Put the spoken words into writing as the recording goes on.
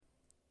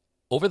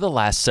Over the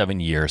last 7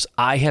 years,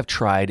 I have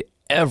tried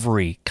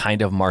every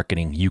kind of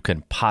marketing you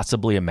can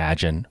possibly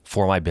imagine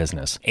for my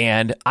business.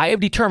 And I have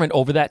determined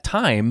over that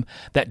time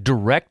that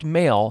direct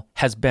mail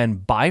has been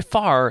by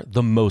far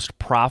the most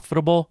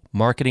profitable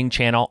marketing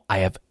channel I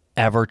have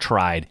ever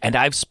tried. And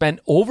I've spent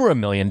over $1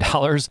 million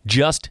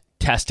just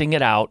testing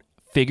it out,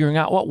 figuring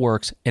out what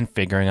works and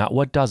figuring out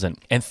what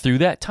doesn't. And through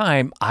that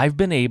time, I've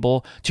been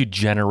able to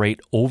generate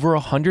over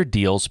 100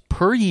 deals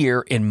per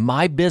year in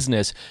my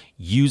business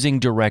using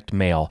direct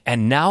mail.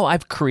 And now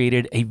I've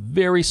created a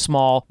very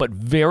small but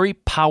very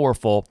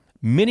powerful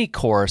mini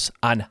course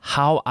on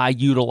how I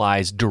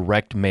utilize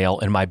direct mail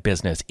in my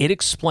business. It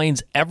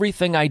explains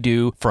everything I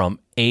do from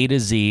A to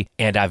Z,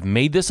 and I've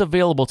made this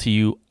available to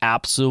you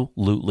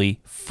absolutely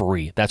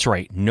free. That's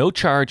right, no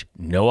charge,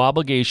 no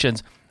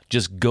obligations.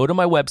 Just go to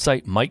my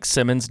website,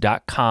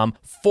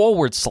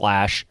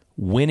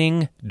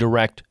 MikeSimmons.com/winning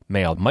direct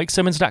mail.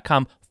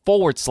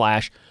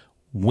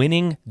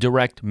 MikeSimmons.com/winning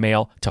direct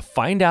mail to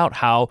find out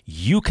how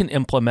you can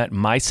implement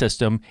my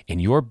system in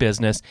your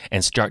business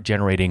and start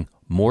generating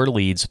more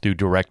leads through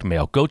direct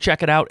mail. Go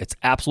check it out. It's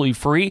absolutely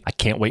free. I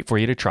can't wait for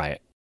you to try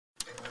it.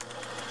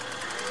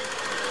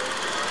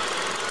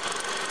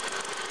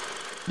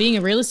 Being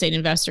a real estate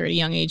investor at a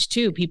young age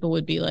too, people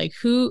would be like,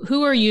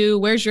 who are you?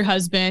 Where's your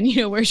husband?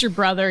 Where's your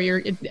brother?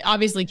 It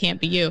obviously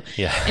can't be you.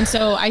 Yeah. And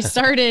so I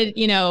started,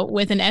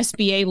 with an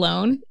SBA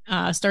loan,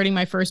 starting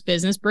my first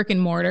business, brick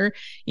and mortar.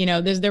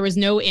 There was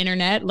no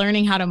internet,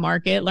 learning how to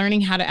market,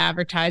 learning how to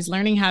advertise,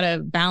 learning how to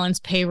balance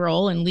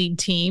payroll and lead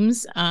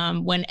teams,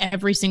 when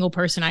every single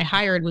person I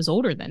hired was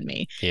older than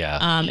me.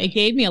 Yeah. It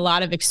gave me a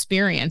lot of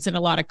experience and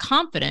a lot of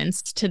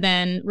confidence to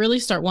then really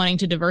start wanting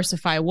to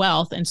diversify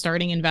wealth and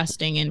starting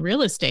investing in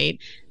real estate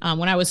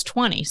when I was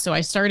 20. So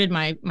I started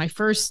my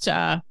first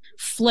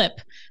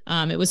flip.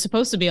 It was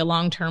supposed to be a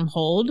long-term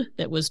hold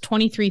that was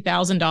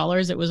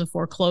 $23,000. It was a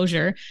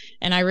foreclosure.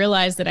 And I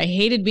realized that I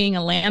hated being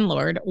a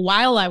landlord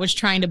while I was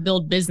trying to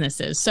build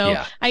businesses. So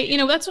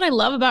that's what I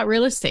love about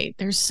real estate.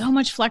 There's so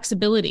much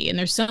flexibility and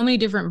there's so many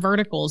different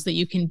verticals that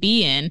you can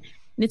be in. And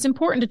it's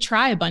important to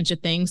try a bunch of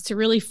things to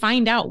really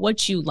find out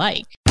what you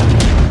like.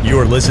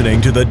 You're listening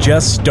to the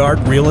Just Start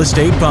Real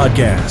Estate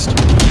Podcast.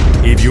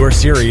 If you're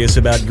serious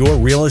about your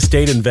real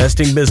estate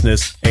investing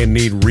business and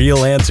need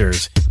real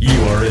answers, you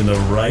are in the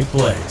right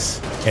place.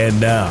 And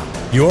now,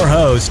 your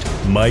host,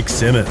 Mike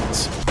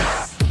Simmons.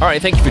 All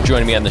right, thank you for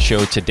joining me on the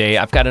show today.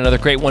 I've got another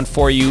great one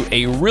for you,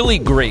 a really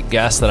great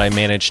guest that I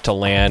managed to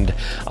land.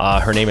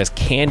 Her name is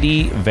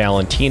Candy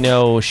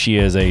Valentino. She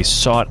is a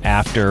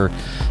sought-after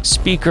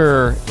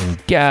speaker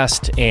and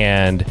guest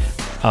and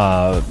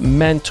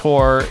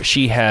mentor.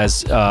 She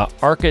has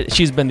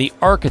she's been the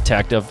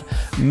architect of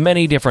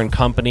many different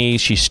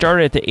companies. She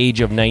started at the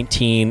age of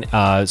 19,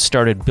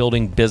 started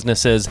building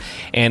businesses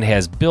and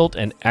has built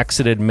and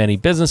exited many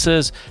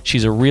businesses.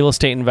 She's a real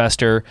estate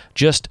investor,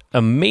 just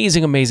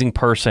amazing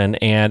person,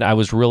 and I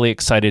was really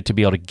excited to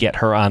be able to get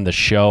her on the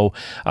show.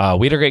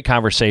 We had a great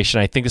conversation.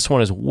 I think this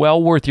one is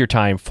well worth your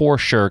time for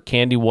sure.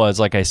 Candy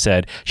was, like I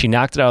said, she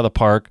knocked it out of the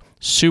park.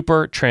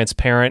 Super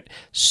transparent,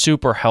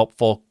 super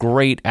helpful,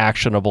 great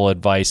actionable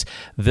advice.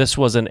 This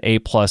was an A+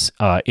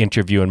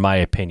 interview in my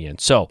opinion.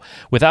 So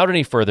without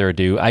any further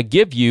ado, I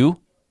give you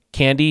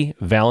Candy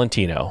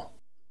Valentino.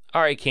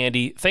 All right,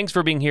 Candy, thanks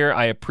for being here.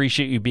 I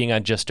appreciate you being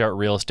on Just Start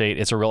Real Estate.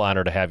 It's a real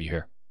honor to have you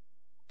here.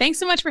 Thanks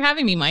so much for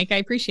having me, Mike. I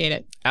appreciate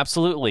it.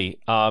 Absolutely.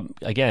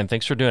 Again,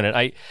 thanks for doing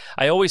it.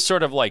 I always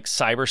sort of like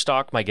cyber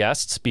stalk my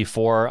guests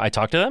before I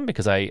talk to them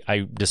because I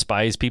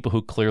despise people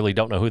who clearly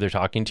don't know who they're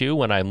talking to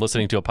when I'm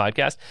listening to a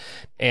podcast.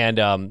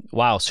 And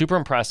wow, super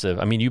impressive.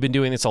 I mean, you've been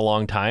doing this a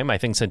long time. I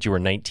think since you were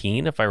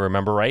 19, if I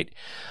remember right.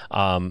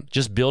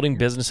 Just building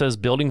businesses,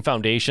 building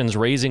foundations,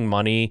 raising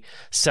money,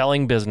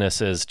 selling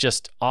businesses,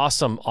 just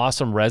awesome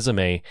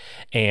resume.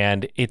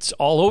 And it's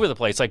all over the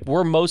place. Like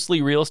we're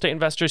mostly real estate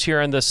investors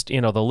here on this,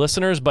 the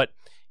listeners, but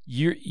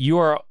you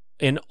are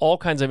in all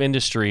kinds of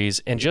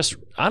industries and just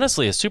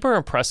honestly a super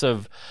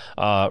impressive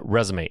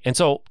resume. And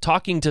so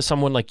talking to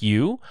someone like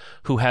you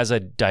who has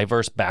a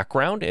diverse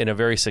background and a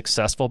very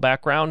successful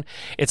background,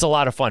 it's a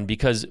lot of fun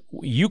because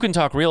you can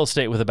talk real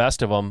estate with the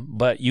best of them,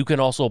 but you can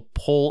also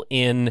pull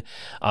in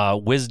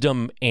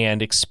wisdom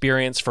and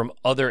experience from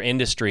other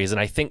industries.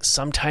 And I think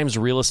sometimes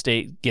real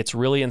estate gets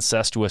really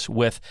incestuous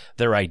with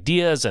their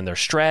ideas and their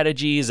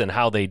strategies and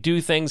how they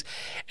do things.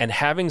 And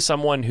having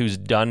someone who's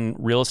done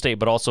real estate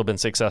but also been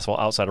successful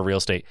outside of real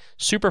estate,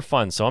 super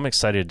fun. So I'm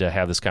excited to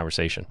have this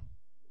conversation.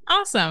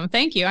 Awesome.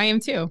 Thank you. I am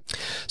too.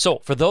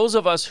 So for those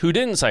of us who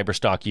didn't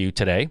cyberstalk you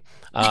today,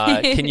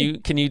 can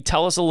you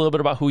tell us a little bit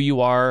about who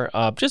you are,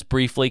 just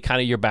briefly, kind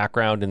of your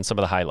background and some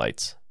of the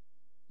highlights?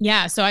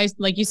 Yeah. So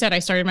like you said, I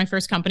started my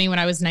first company when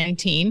I was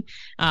 19.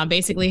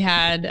 Basically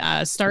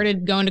had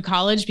started going to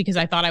college because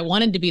I thought I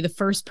wanted to be the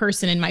first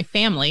person in my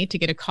family to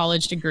get a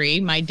college degree.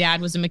 My dad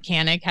was a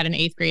mechanic, had an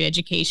 8th grade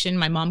education.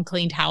 My mom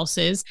cleaned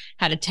houses,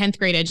 had a 10th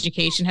grade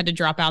education, had to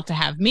drop out to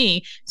have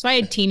me. So I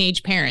had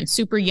teenage parents,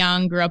 super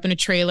young, grew up in a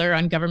trailer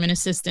on government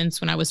assistance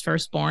when I was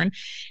first born.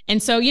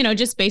 And so,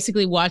 just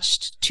basically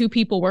watched two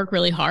people work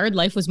really hard.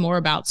 Life was more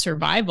about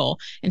survival.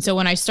 And so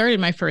when I started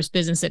my first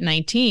business at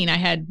 19, I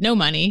had no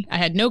money. I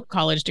had no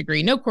college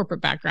degree, no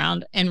corporate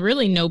background, and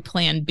really no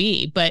plan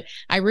B. But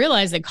I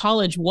realized that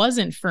college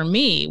wasn't for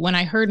me when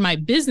I heard my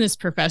business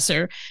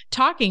professor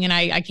talking, and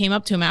I came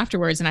up to him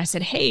afterwards and I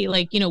said, hey,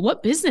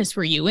 what business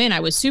were you in? I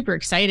was super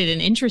excited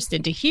and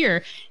interested to hear.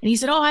 And he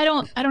said, oh, I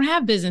don't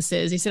have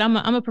businesses. He said,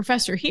 I'm a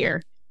professor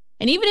here.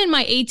 And even in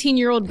my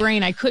 18-year-old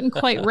brain, I couldn't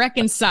quite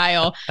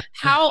reconcile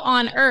how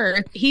on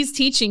earth he's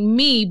teaching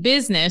me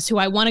business, who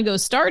I want to go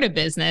start a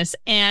business,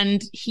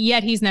 and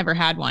yet he's never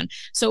had one.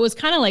 So it was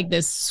kind of like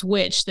this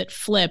switch that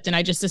flipped, and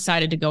I just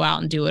decided to go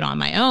out and do it on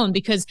my own,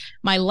 because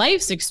my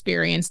life's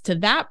experience to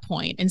that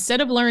point,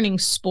 instead of learning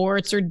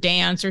sports or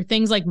dance or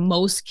things like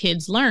most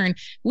kids learn,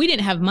 we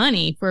didn't have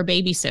money for a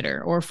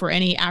babysitter or for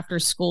any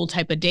after-school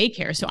type of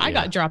daycare. So I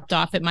got dropped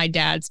off at my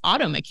dad's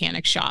auto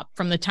mechanic shop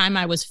from the time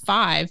I was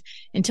 5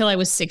 until I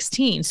was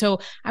 16.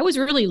 So I was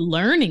really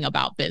learning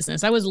about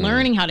business. I was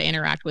learning how to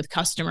interact with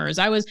customers.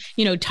 I was,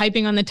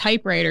 typing on the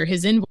typewriter,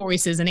 his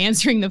invoices and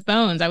answering the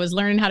phones. I was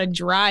learning how to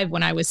drive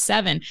when I was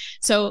 7.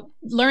 So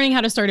learning how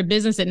to start a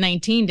business at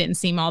 19 didn't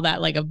seem all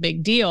that like a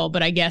big deal.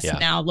 But I guess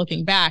now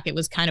looking back, it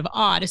was kind of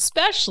odd,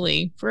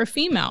 especially for a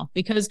female,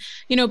 because,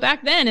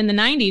 back then in the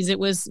 90s, it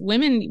was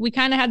women, we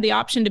kind of had the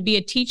option to be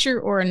a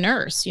teacher or a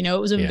nurse. It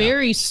was a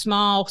very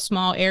small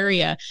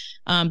area.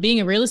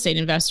 Being a real estate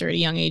investor at a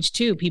young age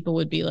too, people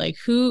would be like,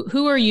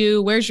 who are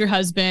you? Where's your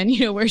husband?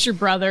 Where's your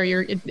brother?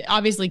 It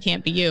obviously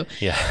can't be you.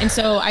 Yeah. And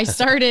so I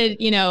started,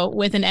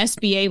 with an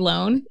SBA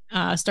loan,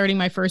 starting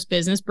my first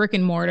business, brick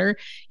and mortar.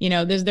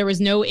 There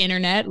was no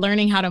internet,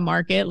 learning how to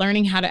market,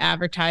 learning how to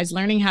advertise,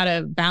 learning how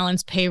to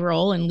balance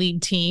payroll and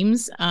lead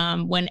teams,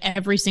 when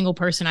every single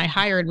person I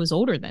hired was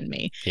older than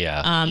me.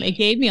 Yeah. It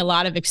gave me a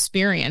lot of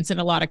experience and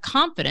a lot of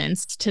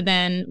confidence to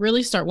then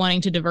really start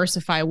wanting to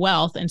diversify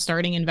wealth and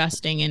starting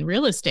investing in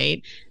real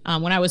estate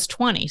when I was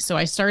 20. So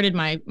I started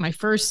my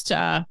first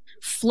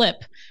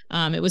flip.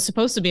 It was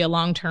supposed to be a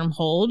long-term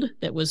hold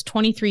that was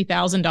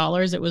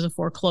 $23,000. It was a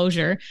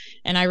foreclosure.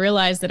 And I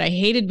realized that I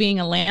hated being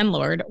a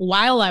landlord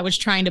while I was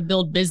trying to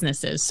build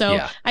businesses. So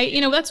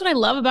that's what I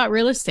love about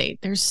real estate.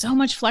 There's so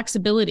much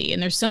flexibility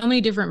and there's so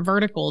many different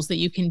verticals that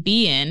you can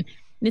be in.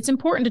 And it's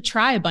important to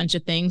try a bunch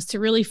of things to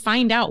really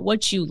find out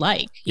what you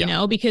like,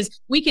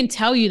 because we can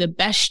tell you the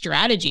best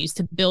strategies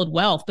to build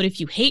wealth. But if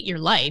you hate your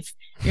life,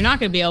 you're not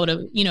going to be able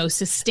to,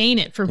 sustain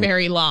it for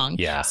very long.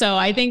 Yeah. So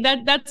I think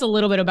that's a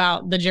little bit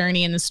about the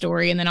journey and the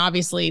story. And then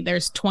obviously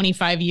there's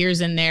 25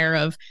 years in there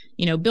of,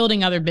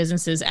 building other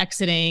businesses,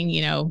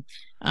 exiting,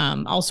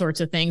 all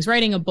sorts of things,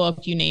 writing a book,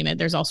 you name it.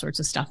 There's all sorts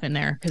of stuff in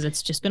there because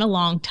it's just been a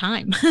long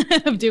time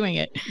of doing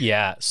it.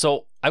 Yeah.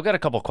 So I've got a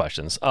couple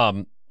questions.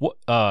 Can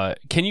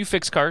you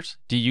fix cars?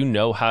 Do you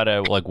know how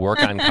to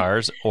work on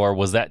cars, or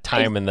was that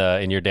time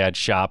in your dad's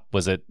shop,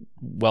 was it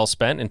well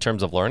spent in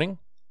terms of learning?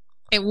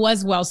 It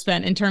was well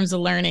spent in terms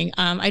of learning.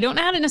 I don't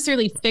know how to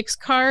necessarily fix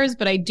cars,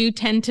 but I do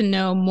tend to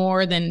know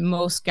more than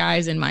most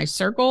guys in my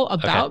circle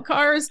about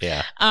cars.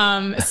 Yeah.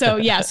 So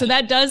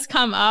that does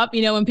come up,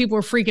 when people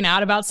are freaking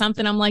out about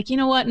something. I'm like, you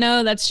know what?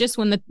 No, that's just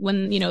when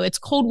it's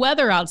cold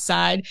weather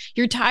outside,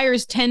 your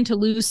tires tend to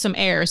lose some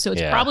air. So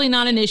it's probably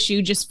not an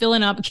issue. Just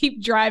filling up,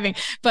 keep driving.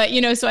 But,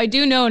 so I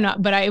do know,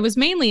 it was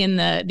mainly in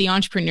the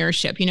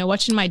entrepreneurship,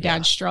 watching my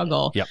dad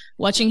struggle,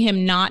 watching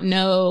him not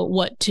know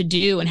what to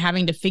do and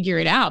having to figure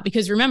it out.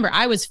 Because remember,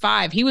 I was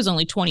 5, he was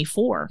only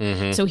 24.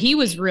 Mm-hmm. So he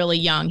was really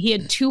young. He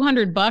had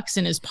 $200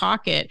 in his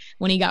pocket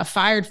when he got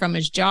fired from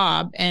his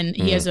job. And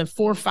he has a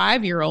 4 or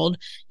 5-year-old,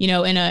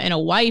 and a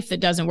wife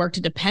that doesn't work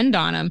to depend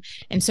on him.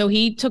 And so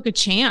he took a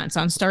chance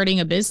on starting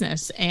a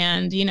business.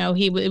 And,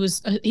 he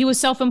was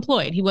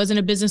self-employed. He wasn't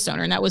a business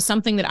owner. And that was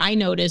something that I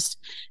noticed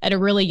at a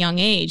really young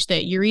age,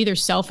 that you're either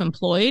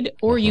self-employed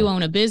or you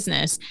own a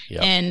business.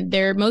 Yep.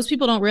 And most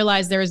people don't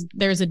realize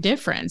there's a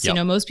difference.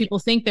 Yep. Most people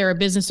think they're a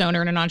business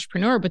owner and an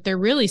entrepreneur, but they're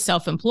really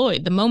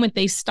self-employed. The moment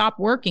they stop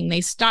working, they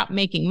stop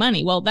making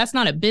money. Well, that's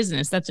not a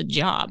business, that's a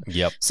job.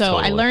 Yep. So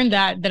totally. I learned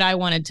that I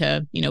wanted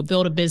to,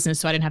 build a business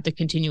so I didn't have to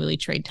continually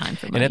trade time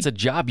for money. And it's a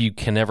job you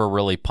can never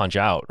really punch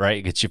out,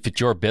 right? If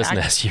it's your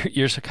business,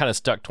 you're kind of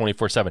stuck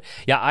 24/7.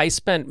 Yeah, I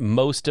spent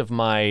most of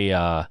my,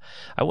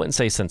 I wouldn't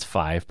say since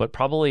 5, but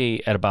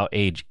probably at about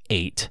age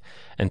 8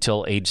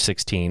 until age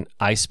 16,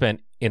 I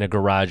spent in a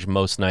garage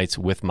most nights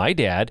with my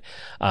dad,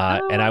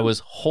 and I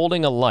was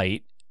holding a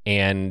light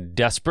and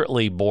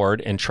desperately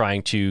bored and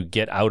trying to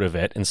get out of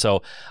it. And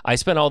so I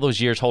spent all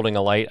those years holding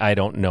a light. I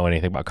don't know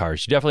anything about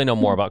cars. You definitely know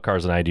more about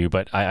cars than I do,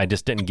 but I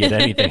just didn't get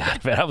anything out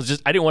of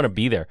it. I didn't want to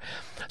be there.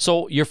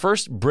 So your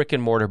first brick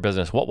and mortar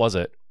business, what was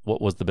it? What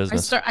was the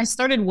business? I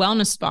started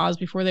wellness spas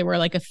before they were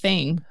like a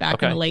thing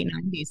back in the late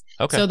 90s.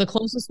 Okay. So the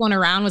closest one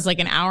around was like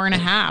an hour and a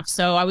half.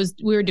 So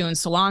we were doing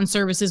salon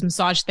services,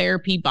 massage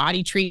therapy,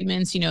 body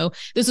treatments.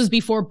 This was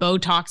before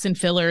Botox and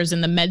fillers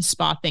and the med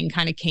spa thing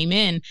kind of came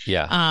in.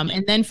 Yeah.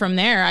 And then from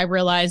there, I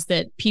realized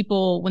that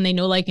people, when they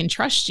know, like, and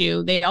trust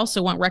you, they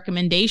also want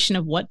recommendation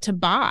of what to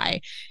buy.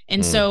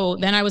 And so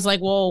then I was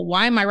like, well,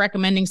 why am I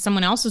recommending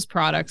someone else's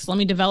products? Let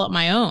me develop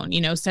my own,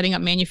 setting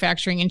up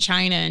manufacturing in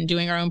China and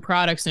doing our own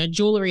products and a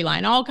jewelry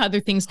line, all other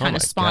things kind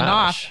of spawned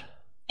off.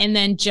 And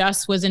then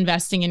just was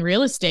investing in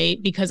real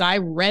estate because I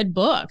read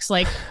books.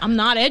 Like, I'm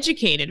not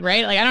educated,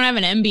 right? Like, I don't have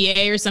an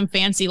MBA or some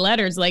fancy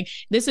letters. Like,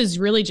 this is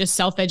really just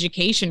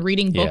self-education,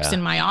 reading books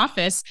in my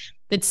office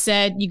that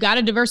said, you got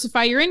to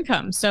diversify your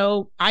income.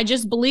 So I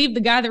just believed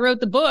the guy that wrote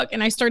the book,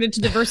 and I started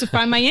to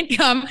diversify my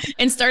income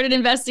and started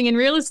investing in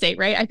real estate,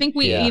 right? I think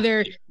we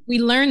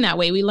learn that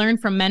way. We learn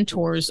from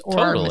mentors or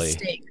our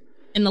mistakes.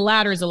 And the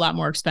latter is a lot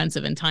more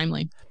expensive and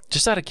timely.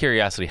 Just out of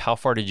curiosity, how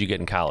far did you get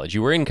in college?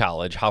 You were in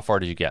college. How far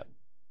did you get?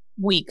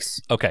 Weeks.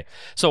 Okay.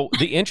 So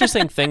the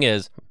interesting thing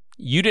is,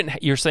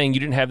 you're saying you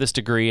didn't have this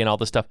degree and all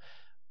this stuff,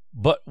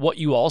 but what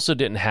you also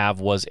didn't have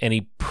was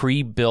any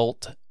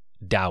pre-built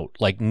doubt.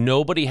 Like,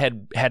 nobody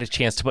had a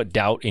chance to put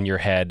doubt in your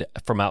head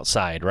from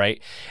outside,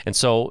 right? And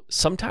so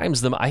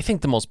sometimes I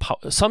think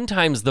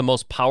sometimes the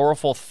most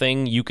powerful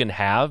thing you can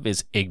have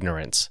is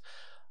ignorance.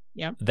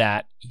 Yep.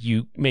 That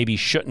you maybe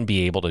shouldn't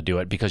be able to do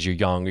it because you're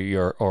young,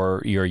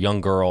 or you're a young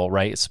girl,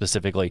 right?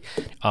 Specifically,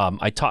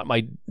 I taught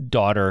my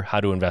daughter how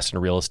to invest in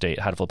real estate,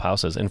 how to flip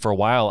houses, and for a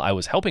while I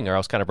was helping her. I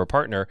was kind of her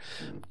partner,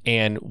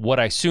 and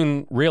what I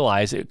soon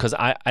realized, because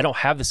I don't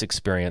have this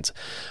experience,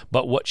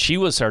 but what she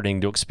was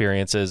starting to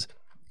experience is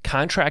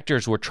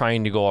contractors were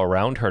trying to go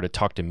around her to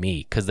talk to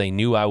me because they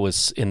knew I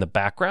was in the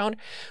background,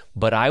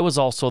 but I was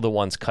also the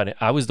one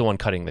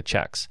cutting the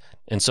checks.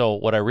 And so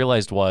what I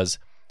realized was,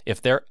 if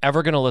they're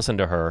ever going to listen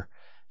to her,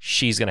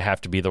 she's going to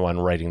have to be the one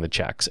writing the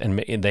checks, and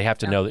they have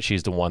to know that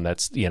she's the one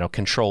that's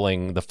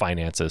controlling the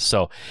finances.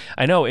 So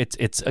I know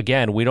it's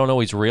again, we don't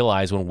always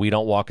realize when we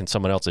don't walk in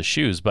someone else's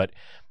shoes, but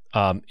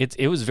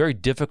it was very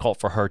difficult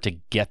for her to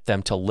get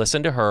them to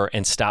listen to her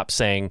and stop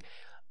saying,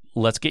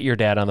 let's get your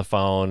dad on the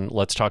phone,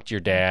 let's talk to your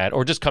dad,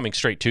 or just coming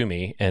straight to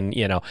me. And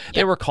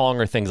they were calling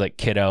her things like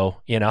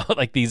kiddo,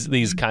 like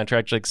these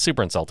contracts, like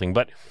super insulting,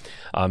 but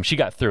she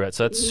got through it.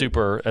 So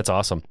that's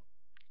awesome.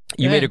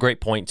 You made a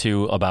great point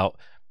too about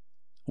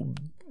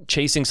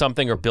chasing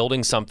something or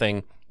building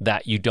something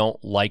that you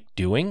don't like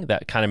doing,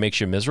 that kind of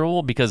makes you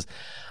miserable, because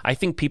I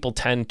think people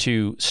tend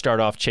to start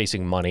off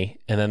chasing money,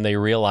 and then they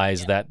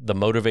realize that the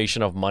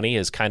motivation of money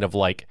is kind of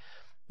like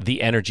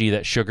the energy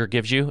that sugar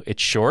gives you.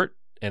 It's short,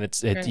 and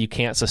you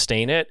can't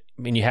sustain it.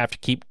 I mean, you have to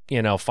keep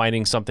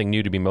finding something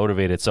new to be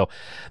motivated. So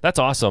that's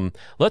awesome.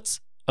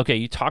 Okay,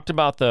 you talked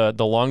about the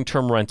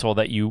long-term rental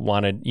that you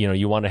wanted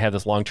to have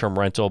this long-term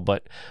rental,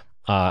 but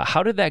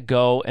how did that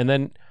go? And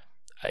then,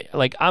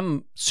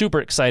 I'm super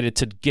excited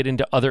to get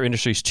into other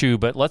industries too,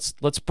 but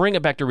let's bring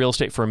it back to real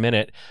estate for a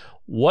minute.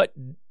 What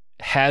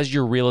has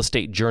your real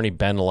estate journey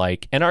been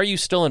like? And are you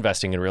still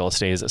investing in real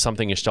estate? Is it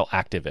something you're still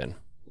active in?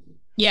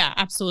 Yeah,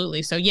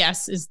 absolutely. So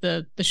yes, is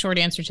the short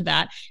answer to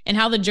that. And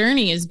how the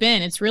journey has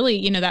been, it's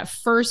really, that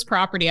first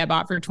property I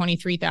bought for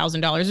 $23,000.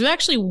 There's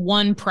actually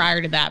one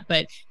prior to that,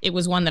 but it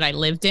was one that I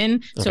lived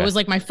in. So it was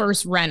like my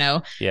first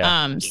reno.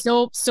 Yeah.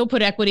 Still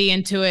put equity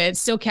into it,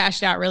 still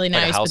cashed out really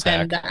nice. But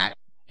then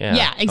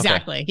Yeah,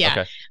 exactly. Okay. Yeah.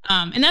 Okay.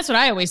 And that's what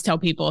I always tell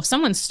people. If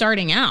someone's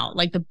starting out,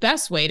 like, the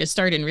best way to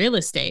start in real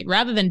estate,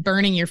 rather than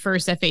burning your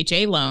first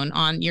FHA loan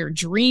on your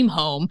dream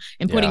home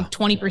and putting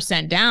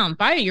 20% down,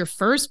 buy your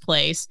first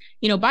place,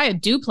 buy a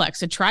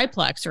duplex, a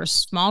triplex, or a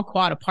small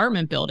quad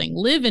apartment building,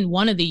 live in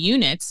one of the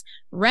units,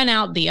 rent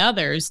out the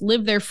others,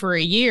 live there for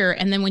a year.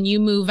 And then when you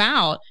move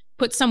out,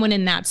 put someone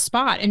in that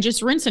spot and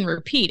just rinse and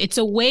repeat. It's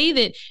a way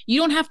that you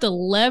don't have to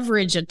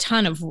leverage a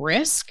ton of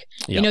risk.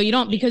 Yep. You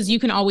don't, because you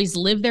can always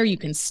live there. You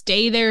can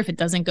stay there if it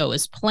doesn't go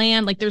as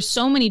planned. Like, there's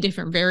so many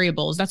different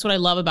variables. That's what I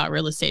love about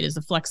real estate, is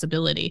the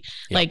flexibility.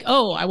 Yep. Like,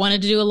 oh, I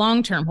wanted to do a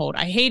long-term hold.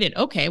 I hate it.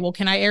 Okay, well,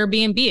 can I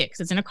Airbnb it because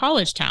it's in a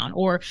college town?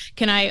 Or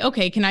can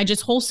I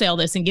just wholesale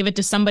this and give it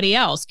to somebody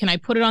else? Can I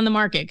put it on the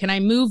market? Can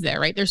I move there?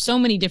 Right? There's so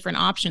many different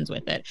options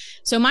with it.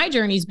 So my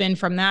journey's been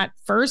from that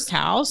first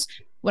house.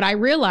 What I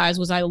realized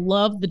was I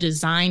love the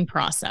design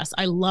process.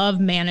 I love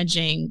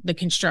managing the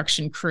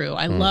construction crew.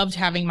 I loved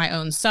having my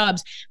own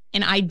subs.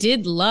 And I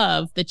did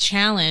love the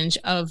challenge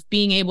of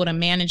being able to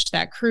manage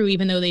that crew,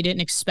 even though they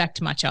didn't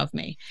expect much of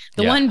me.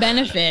 The one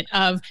benefit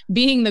of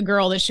being the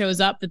girl that shows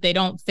up that they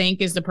don't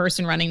think is the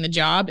person running the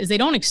job is they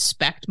don't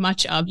expect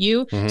much of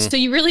you. So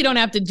you really don't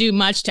have to do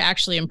much to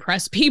actually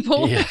impress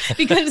people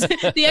because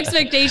the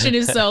expectation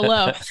is so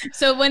low.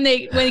 So when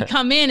they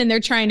come in and they're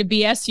trying to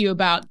BS you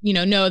about,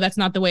 no, that's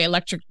not the way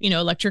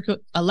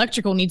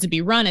electrical needs to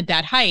be run at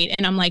that height.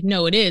 And I'm like,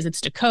 no, it is.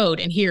 It's to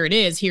code. And here it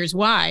is. Here's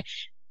why.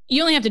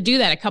 you only have to do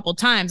that a couple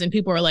times and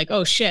people are like,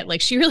 oh shit, like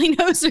she really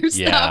knows her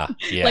stuff.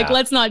 Yeah. Like,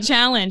 let's not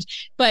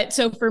challenge. But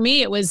so for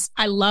me,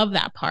 I love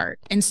that part.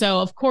 And so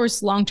of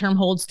course, long-term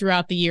holds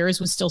throughout the years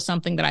was still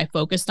something that I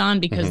focused on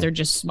because they're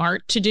just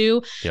smart to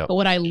do. Yep. But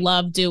what I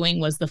loved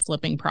doing was the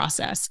flipping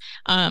process.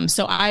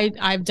 So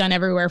I've done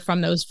everywhere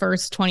from those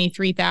first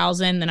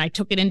 23,000, then I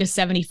took it into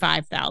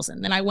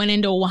 75,000, then I went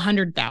into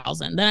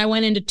 100,000, then I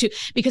went into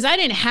because I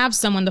didn't have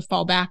someone to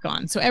fall back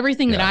on. So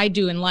everything that I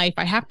do in life,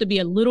 I have to be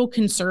a little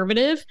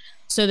conservative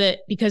so that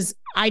because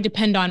I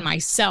depend on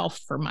myself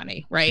for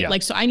money, right? Yeah.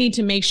 Like, so I need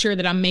to make sure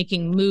that I'm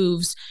making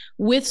moves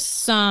with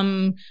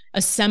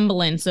a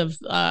semblance of,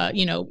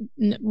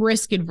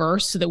 risk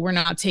adverse so that we're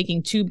not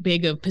taking too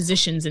big of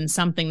positions in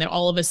something that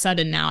all of a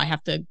sudden now I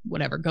have to,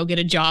 go get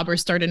a job or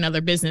start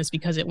another business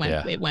because it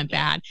went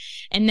bad.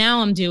 And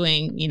now I'm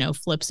doing,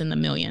 flips in the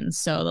millions.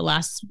 So the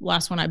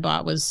last one I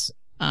bought was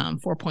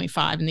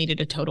 4.5 and needed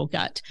a total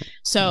gut.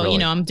 So,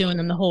 Really? I'm doing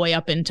them the whole way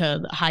up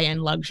into the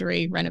high-end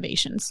luxury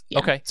renovations. Yeah.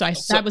 Okay. So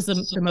that was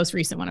the most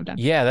recent one I've done.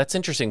 Yeah, that's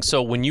interesting.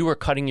 So when you were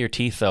cutting your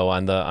teeth though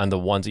on the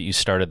ones that you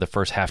started, the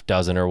first half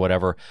dozen or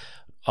whatever,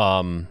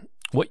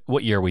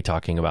 what year are we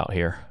talking about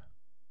here?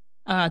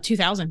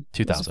 2000.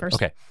 2000.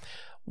 Okay.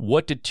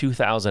 What did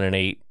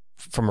 2008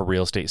 from a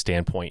real estate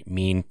standpoint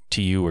mean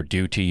to you or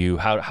do to you?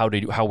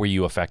 How were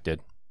you affected?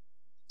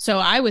 So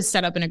I was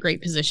set up in a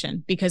great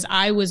position because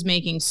I was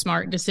making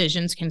smart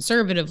decisions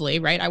conservatively,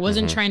 right? I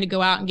wasn't trying to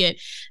go out and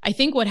I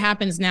think what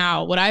happens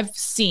now, what I've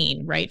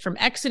seen, right, from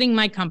exiting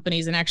my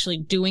companies and actually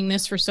doing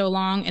this for so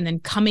long and then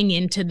coming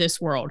into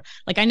this world,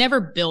 like I never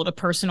built a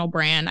personal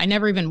brand. I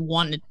never even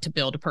wanted to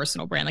build a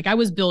personal brand. Like I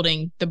was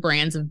building the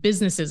brands of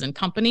businesses and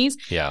companies.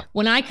 Yeah.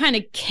 When I kind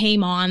of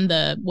came on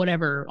the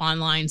whatever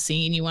online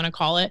scene you want to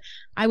call it,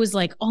 I was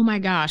like, oh my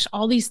gosh,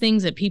 all these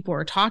things that people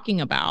are talking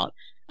about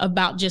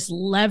just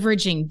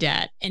leveraging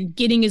debt and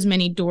getting as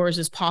many doors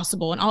as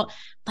possible. And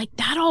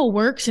that all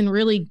works in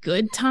really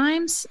good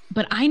times.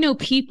 But I know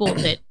people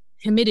that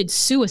committed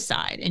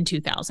suicide in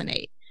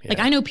 2008. Yeah. Like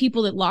I know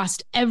people that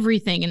lost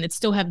everything and that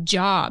still have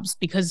jobs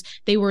because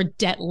they were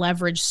debt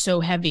leveraged so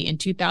heavy in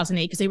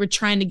 2008 because they were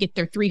trying to get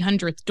their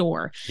 300th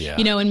door,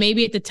 and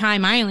maybe at the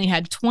time I only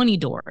had 20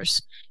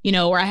 doors,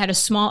 or I had a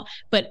small,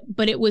 but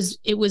it was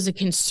a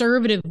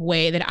conservative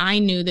way that I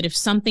knew that if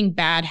something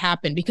bad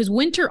happened, because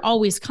winter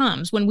always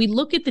comes. When we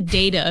look at the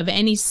data of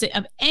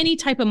any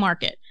type of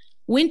market,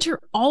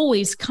 winter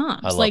always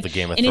comes. I love the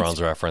Game of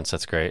Thrones reference.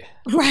 That's great.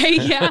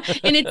 Right. Yeah.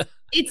 And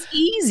it's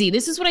easy.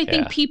 This is what I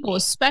think people,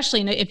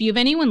 especially if you have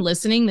anyone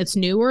listening that's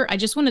newer, I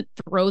just want to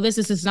throw this.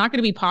 This is not going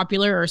to be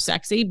popular or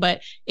sexy,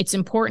 but it's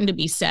important to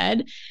be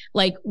said.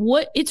 Like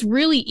it's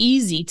really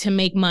easy to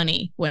make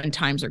money when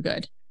times are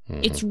good.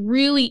 It's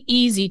really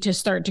easy to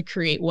start to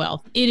create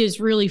wealth. It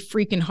is really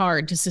freaking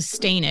hard to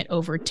sustain it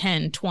over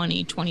 10,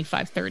 20,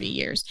 25, 30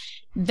 years.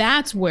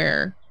 That's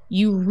where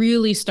you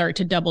really start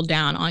to double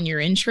down on your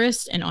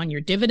interest and on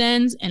your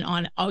dividends and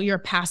on all your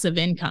passive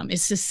income,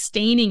 is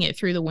sustaining it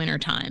through the winter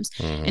times.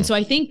 And so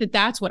I think that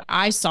that's what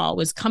I saw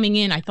was coming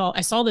in.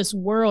 I saw this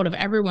world of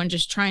everyone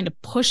just trying to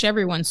push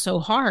everyone so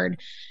hard,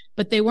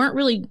 but they weren't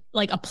really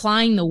like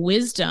applying the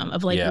wisdom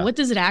of what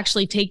does it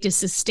actually take to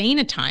sustain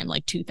a time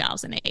like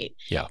 2008?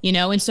 Yeah.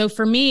 And so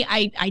for me,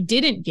 I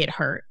didn't get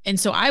hurt. And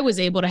so I was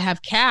able to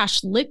have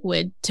cash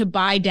liquid to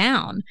buy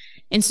down.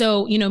 And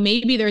so,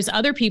 maybe there's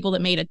other people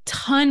that made a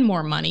ton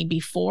more money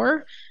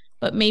before,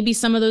 but maybe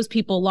some of those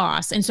people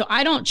lost. And so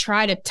I don't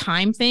try to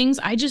time things.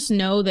 I just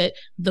know that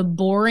the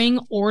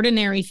boring,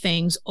 ordinary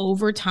things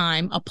over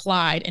time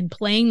applied and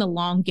playing the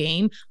long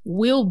game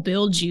will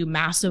build you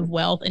massive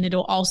wealth. And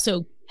it'll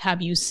also have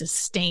you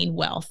sustain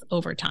wealth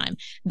over time.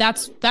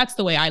 That's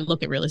the way I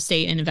look at real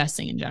estate and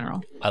investing in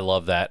general. I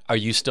love that. Are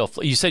you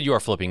you said you are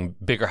flipping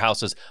bigger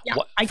houses? Yeah,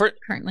 I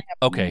currently have.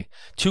 Okay.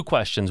 2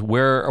 questions.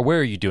 Where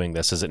are you doing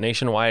this? Is it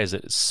nationwide? Is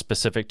it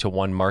specific to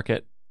one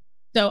market?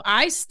 So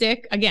I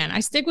stick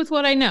with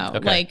what I know.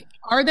 Okay. Like,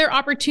 are there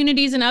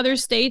opportunities in other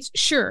states?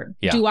 Sure.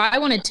 Yeah. Do I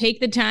want to take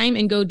the time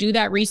and go do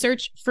that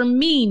research? For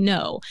me,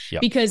 no,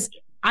 because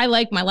I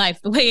like my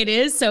life the way it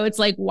is. So it's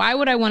like, why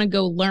would I want to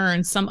go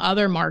learn some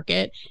other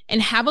market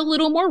and have a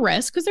little more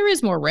risk? Because there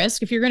is more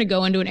risk. If you're going to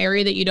go into an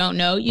area that you don't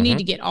know, you need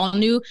to get all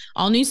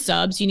new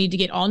subs. You need to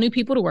get all new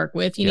people to work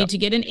with. You need to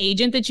get an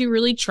agent that you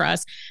really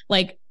trust,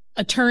 like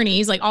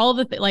attorneys, like all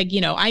of the,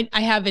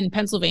 I have in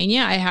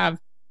Pennsylvania, I have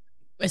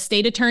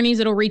estate attorneys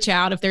that'll reach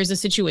out if there's a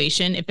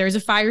situation, if there's a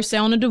fire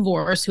sale and a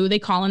divorce, who they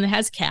call in that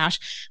has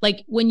cash.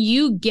 Like when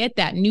you get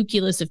that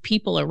nucleus of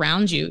people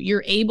around you,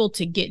 you're able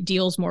to get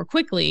deals more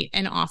quickly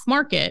and off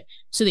market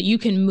so that you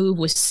can move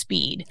with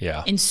speed.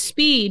 Yeah. And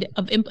speed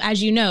of,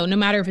 as you know, no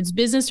matter if it's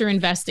business or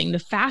investing, the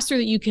faster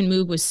that you can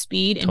move with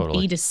speed and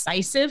be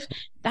decisive,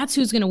 that's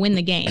who's going to win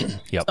the game.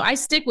 Yep. So I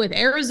stick with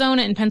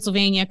Arizona and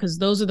Pennsylvania because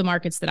those are the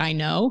markets that I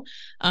know.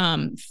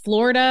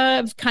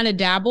 Florida, I've kind of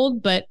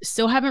dabbled, but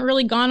still haven't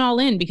really gone all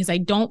in because I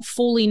don't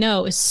fully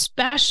know,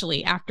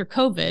 especially after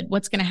COVID,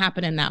 what's going to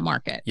happen in that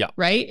market. Yeah.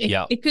 Right?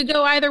 It could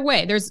go either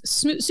way. There's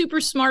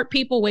super smart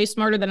people, way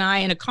smarter than I,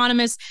 and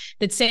economists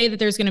that say that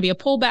there's going to be a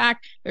pullback.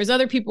 there's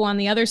other people on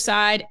the other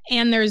side,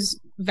 and there's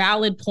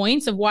valid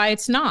points of why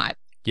it's not.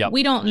 Yep.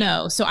 We don't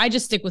know. So I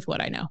just stick with what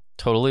I know.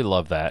 Totally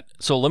love that.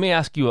 So let me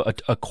ask you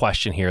a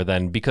question here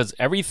then, because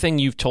everything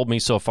you've told me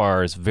so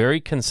far is very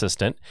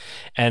consistent.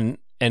 And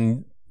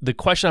the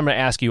question I'm going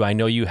to ask you, I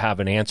know you have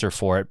an answer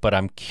for it, but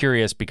I'm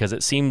curious because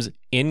it seems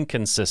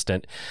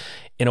inconsistent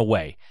in a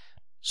way.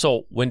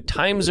 So when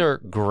times are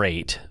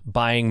great,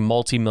 buying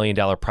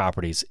multi-million-dollar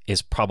properties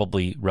is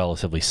probably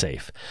relatively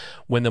safe.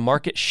 When the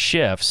market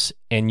shifts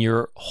and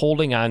you're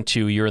holding on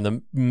to, you're in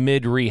the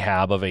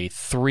mid-rehab of a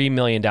 $3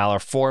 million,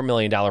 $4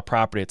 million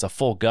property, it's a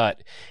full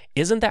gut,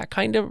 isn't that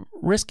kind of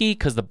risky?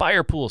 Because the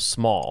buyer pool is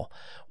small.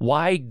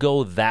 Why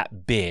go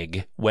that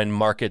big when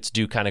markets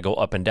do kind of go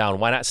up and down?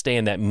 Why not stay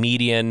in that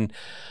median,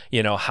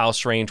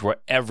 house range where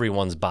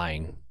everyone's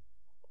buying?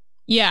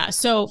 Yeah.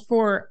 So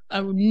for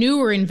a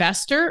newer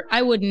investor,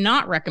 I would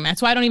not recommend.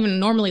 So I don't even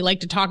normally like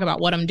to talk about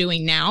what I'm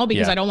doing now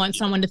because I don't want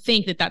someone to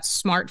think that that's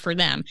smart for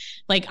them.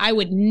 Like I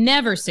would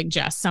never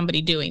suggest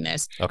somebody doing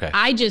this. Okay.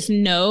 I just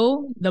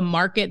know the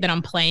market that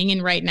I'm playing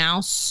in right now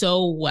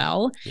so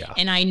well. Yeah.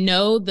 And I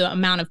know the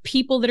amount of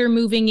people that are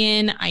moving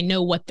in. I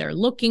know what they're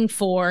looking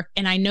for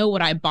and I know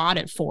what I bought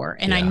it for.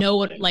 And I know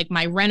what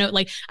my reno,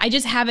 I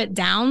just have it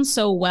down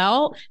so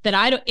well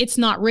that it's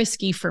not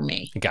risky for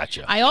me.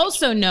 Gotcha. I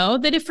also know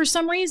that if for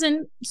some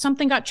reason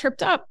something got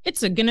tripped up,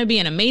 it's going to be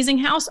an amazing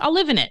house. I'll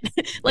live in it.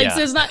 So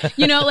it's not,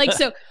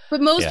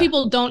 but most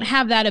people don't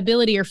have that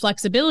ability or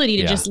flexibility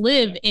to just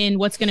live in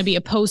what's going to be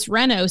a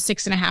post-reno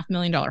 $6.5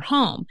 million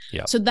home.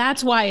 Yep. So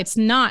that's why it's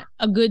not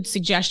a good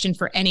suggestion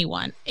for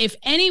anyone. If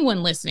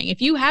anyone listening,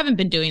 if you haven't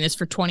been doing this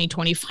for 20,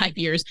 25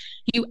 years,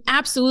 you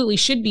absolutely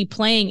should be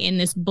playing in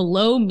this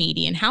below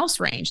median house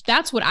range.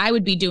 That's what I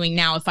would be doing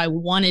now if I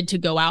wanted to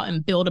go out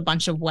and build a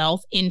bunch of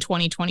wealth in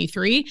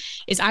 2023.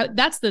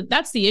 That's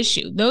the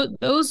issue.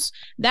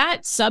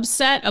 That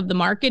subset of the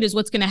market is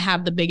what's going to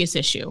have the biggest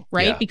issue,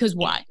 right? Yeah. Because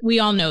why? We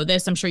all know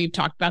this. I'm sure you've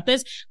talked about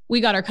this. We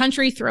got our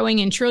country throwing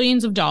in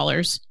trillions of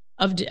dollars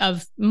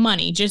of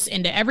money just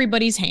into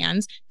everybody's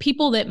hands.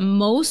 People that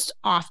most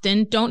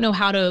often don't know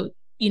how to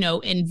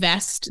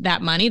invest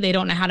that money. They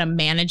don't know how to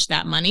manage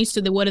that money.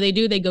 So what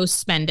do? They go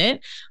spend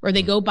it, or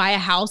they go buy a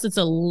house that's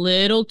a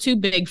little too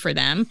big for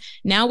them.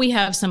 Now we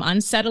have some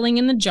unsettling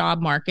in the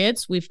job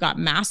markets. We've got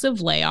massive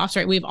layoffs,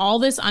 right? We have all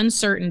this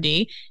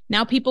uncertainty.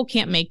 Now people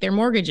can't make their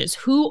mortgages.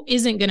 Who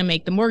isn't going to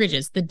make the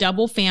mortgages? The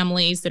double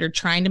families that are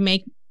trying to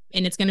make,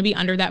 and it's going to be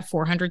under that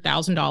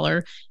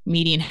 $400,000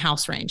 median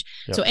house range.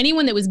 Yep. So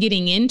anyone that was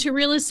getting into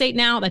real estate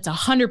now, that's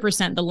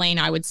 100% the lane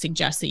I would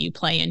suggest that you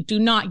play in. Do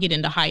not get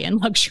into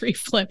high-end luxury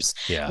flips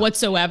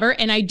whatsoever.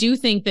 And I do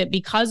think that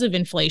because of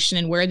inflation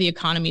and where the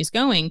economy is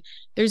going,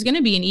 there's going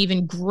to be an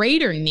even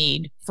greater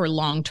need for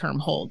long-term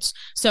holds.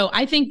 So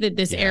I think that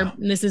this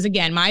is,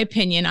 again, my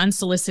opinion,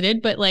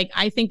 unsolicited, but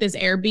I think this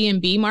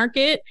Airbnb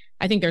market,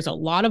 I think there's a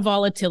lot of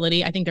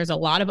volatility. I think there's a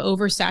lot of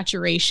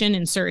oversaturation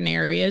in certain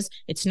areas.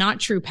 It's not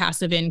true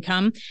passive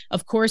income.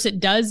 Of course, it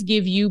does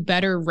give you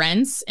better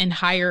rents and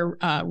higher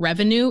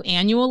revenue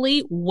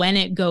annually when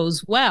it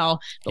goes well.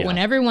 But when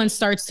everyone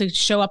starts to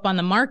show up on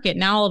the market,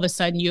 now all of a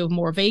sudden you have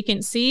more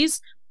vacancies.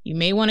 You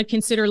may want to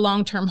consider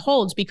long-term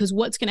holds, because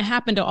what's going to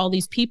happen to all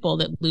these people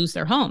that lose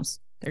their homes?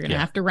 They're going to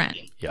have to rent.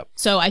 Yep.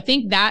 So I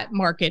think that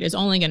market is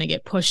only going to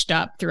get pushed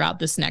up throughout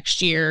this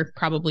next year,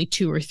 probably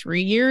 2 or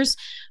 3 years.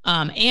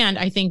 And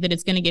I think that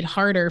it's going to get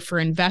harder for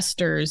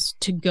investors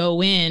to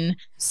go in,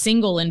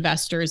 single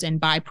investors, and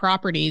buy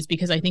properties,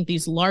 because I think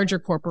these larger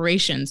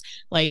corporations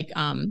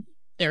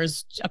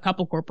there's a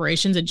couple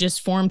corporations that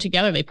just formed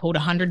together. They pulled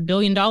 $100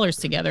 billion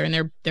together,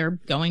 and they're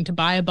going to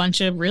buy a bunch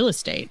of real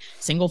estate,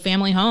 single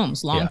family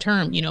homes,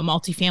 long-term,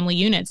 multifamily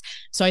units.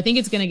 So I think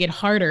it's going to get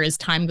harder as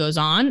time goes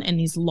on and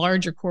these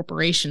larger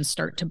corporations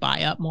start to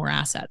buy up more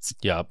assets.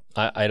 Yeah,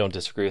 I don't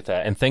disagree with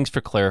that. And thanks for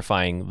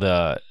clarifying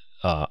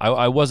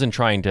I wasn't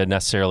trying to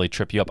necessarily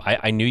trip you up.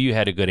 I knew you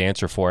had a good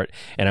answer for it,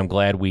 and I'm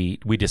glad we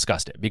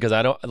discussed it, because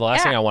the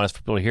last thing I want is for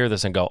people to hear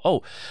this and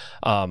go,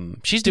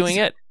 she's doing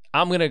it.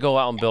 I'm going to go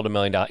out and build $1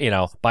 million,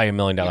 buy $1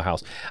 million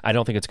house. I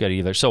don't think it's good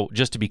either. So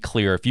just to be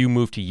clear, if you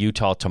moved to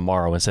Utah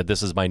tomorrow and said,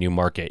 this is my new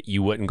market,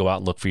 you wouldn't go out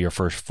and look for your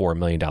first $4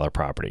 million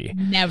property.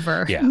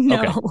 Never. Yeah.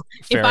 No. Okay.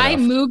 If I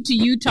moved to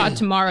Utah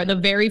tomorrow, the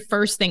very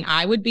first thing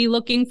I would be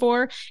looking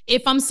for,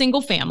 if I'm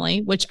single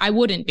family, which I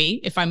wouldn't be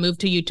if I moved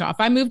to Utah.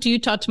 If I moved to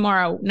Utah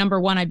tomorrow, number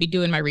one, I'd be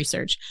doing my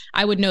research.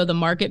 I would know the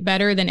market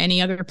better than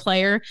any other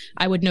player.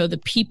 I would know the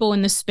people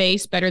in the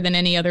space better than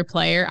any other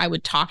player. I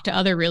would talk to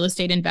other real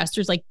estate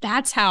investors.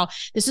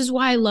 This is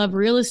why I love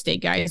real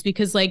estate, guys,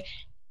 because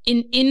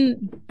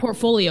in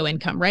portfolio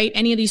income, right?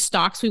 Any of these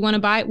stocks we want to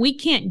buy, we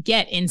can't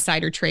get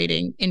insider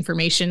trading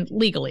information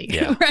legally,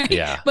 right?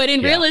 Yeah, but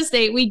in real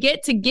estate, we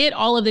get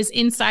all of this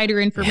insider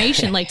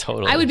information.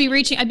 Totally. I would be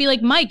I'd be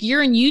like, Mike,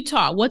 you're in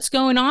Utah. What's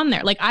going on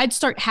there? I'd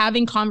start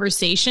having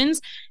conversations,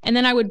 and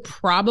then I would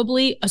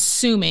probably,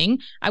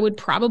 I would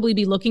probably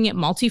be looking at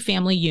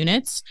multifamily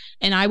units,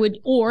 and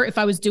or if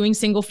I was doing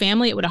single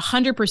family, it would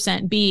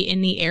 100% be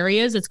in the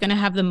areas that's going to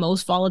have the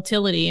most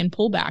volatility and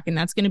pullback, and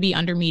that's going to be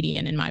under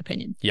median, in my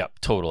opinion. Yep,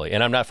 totally.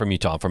 And I'm not from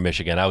Utah. I'm from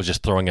Michigan. I was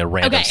just throwing a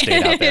random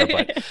state out there,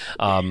 but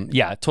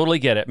yeah, totally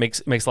get it.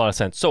 Makes a lot of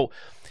sense. So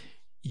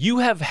you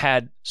have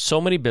had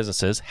so many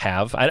businesses.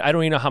 I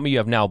don't even know how many you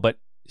have now, but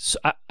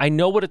I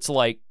know what it's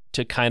like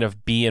to kind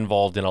of be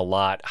involved in a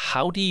lot.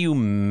 How do you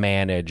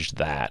manage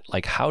that?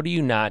 Like, how do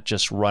you not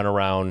just run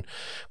around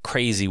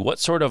crazy? What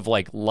sort of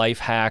like life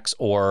hacks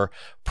or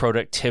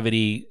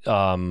productivity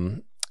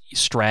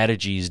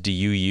strategies do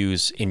you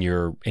use in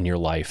your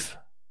life?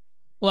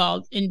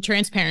 Well, in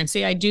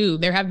transparency, I do.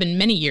 There have been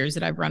many years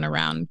that I've run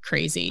around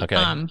crazy. Okay.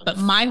 But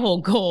my whole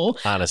goal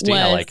Honesty,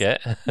 was, I like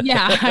it.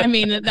 Yeah. I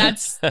mean,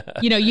 that's,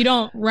 you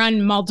don't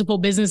run multiple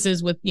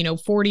businesses with,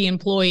 40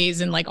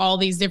 employees and like all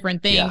these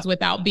different things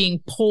without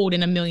being pulled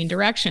in a million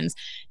directions.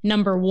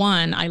 Number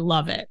one, I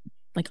love it.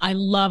 Like, I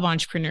love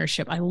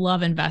entrepreneurship. I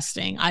love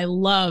investing. I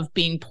love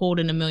being pulled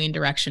in a million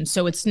directions.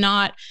 So it's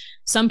not,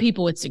 some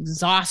people it's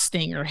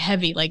exhausting or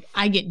heavy. Like,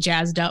 I get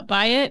jazzed up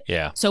by it.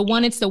 Yeah. So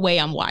one, it's the way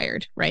I'm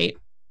wired, right?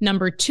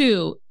 Number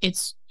two,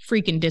 it's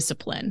freaking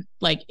discipline.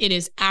 Like, it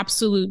is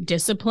absolute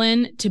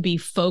discipline to be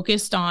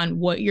focused on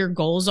what your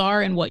goals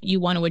are and what you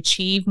want to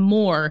achieve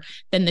more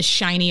than the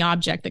shiny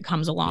object that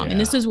comes along. Yeah. And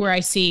this is where I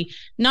see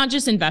not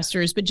just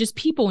investors, but just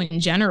people in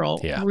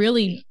general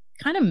really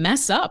kind of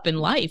mess up in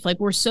life. Like,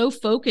 we're so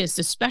focused,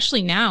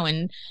 especially now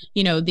in,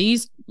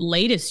 these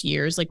latest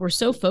years, like we're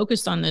so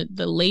focused on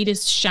the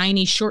latest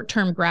shiny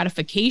short-term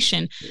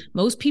gratification.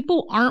 Most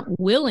people aren't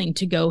willing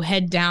to go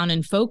head down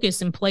and focus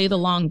and play the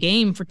long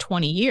game for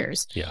 20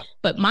 years. Yeah.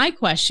 But my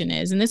question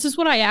is, and this is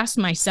what I asked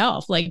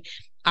myself, like,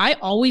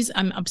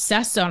 I'm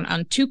obsessed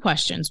on two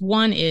questions.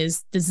 One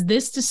is, does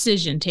this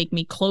decision take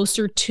me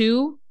closer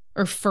to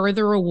or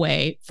further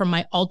away from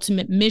my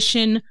ultimate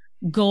mission,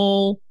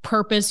 goal,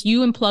 purpose?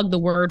 You unplug the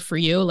word for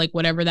you, like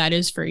whatever that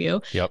is for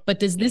you. Yep. But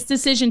does this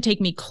decision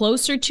take me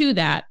closer to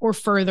that or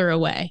further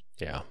away?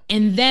 Yeah.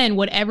 And then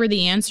whatever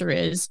the answer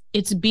is,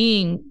 it's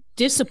being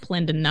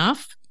disciplined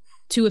enough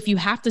to, if you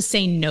have to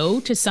say no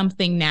to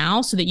something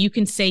now so that you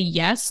can say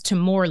yes to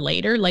more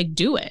later, like,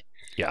 do it.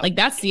 Yeah. Like,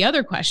 that's the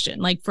other question.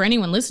 Like, for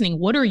anyone listening,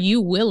 what are you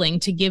willing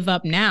to give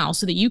up now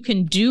so that you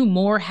can do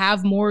more,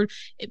 have more,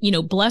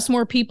 bless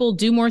more people,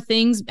 do more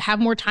things, have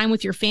more time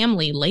with your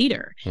family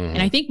later? Mm-hmm.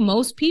 And I think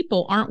most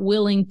people aren't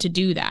willing to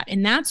do that.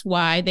 And that's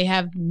why they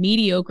have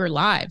mediocre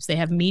lives. They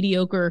have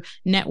mediocre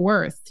net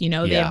worth, they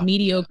have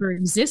mediocre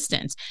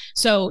existence.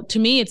 So to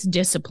me, it's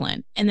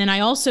discipline. And then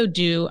I also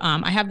do,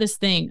 I have this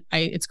thing,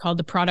 it's called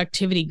the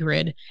productivity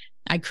grid.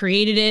 I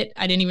created it.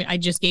 I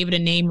just gave it a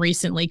name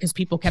recently because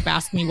people kept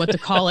asking me what to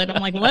call it.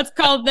 I'm like, let's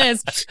call it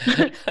this.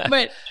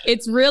 But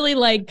it's really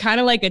like kind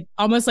of like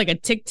almost like a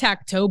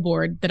tic-tac-toe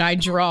board that I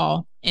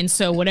draw. And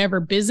so whatever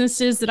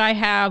businesses that I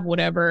have,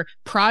 whatever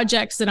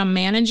projects that I'm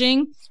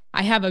managing,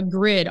 I have a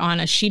grid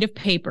on a sheet of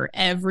paper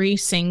every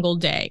single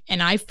day.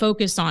 And I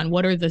focus on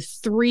what are the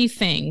 3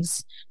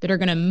 things that are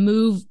going to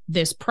move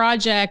this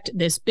project,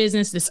 this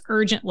business, this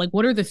urgent, like,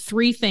 what are the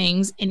 3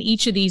 things in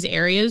each of these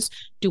areas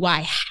do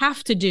I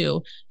have to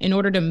do in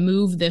order to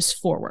move this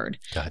forward?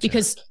 Gotcha.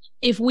 Because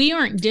if we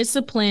aren't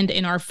disciplined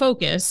in our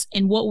focus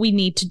and what we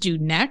need to do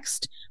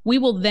next, we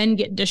will then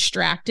get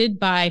distracted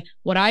by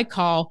what I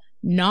call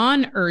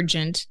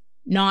non-urgent,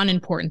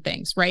 non-important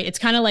things, right? It's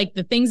kind of like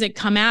the things that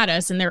come at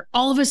us and they're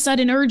all of a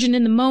sudden urgent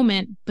in the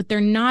moment, but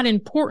they're not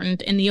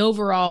important in the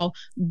overall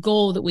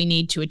goal that we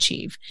need to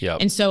achieve.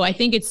 Yep. And so I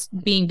think it's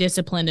being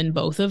disciplined in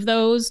both of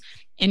those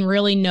and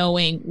really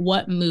knowing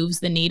what moves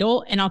the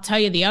needle. And I'll tell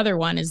you, the other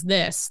one is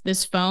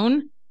this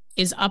phone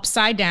is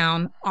upside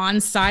down on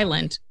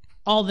silent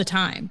all the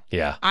time.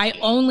 Yeah. I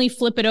only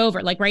flip it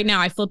over. Like right now,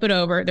 I flip it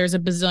over. There's a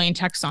bazillion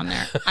texts on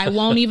there. I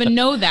won't even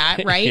know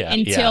that, right?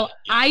 Until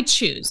I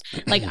choose.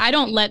 Like, I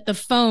don't let the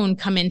phone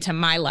come into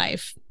my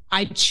life.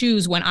 I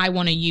choose when I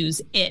want to use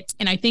it.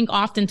 And I think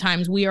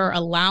oftentimes we are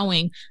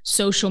allowing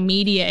social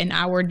media and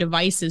our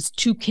devices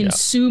to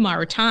consume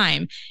our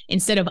time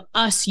instead of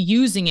us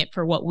using it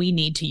for what we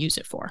need to use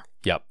it for.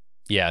 Yep.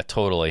 Yeah,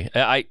 totally.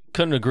 I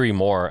couldn't agree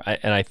more.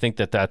 And I think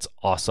that that's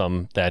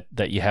awesome that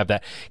you have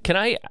that. Can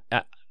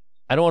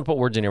I don't want to put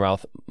words in your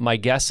mouth. My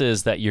guess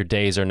is that your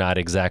days are not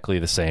exactly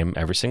the same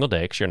every single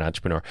day because you're an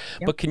entrepreneur.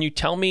 Yep. But can you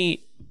tell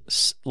me,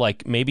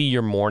 like, maybe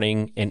your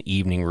morning and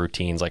evening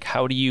routines? Like,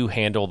 how do you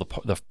handle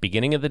the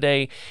beginning of the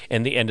day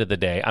and the end of the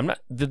day? I'm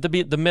not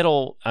the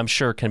middle. I'm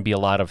sure can be a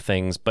lot of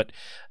things, but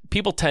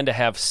people tend to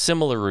have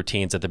similar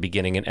routines at the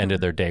beginning and end of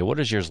their day. What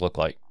does yours look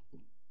like?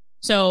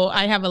 So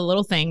I have a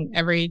little thing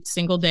every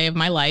single day of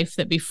my life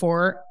that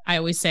I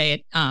always say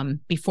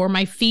it, before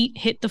my feet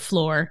hit the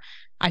floor,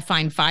 I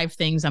find 5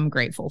 things I'm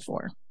grateful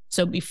for.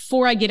 So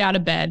before I get out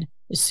of bed,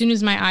 as soon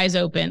as my eyes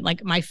open,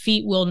 like, my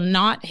feet will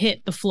not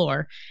hit the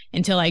floor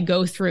until I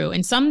go through.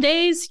 And some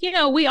days,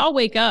 we all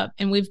wake up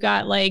and we've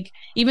got, like,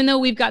 even though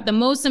we've got the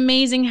most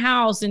amazing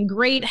house and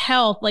great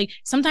health, like,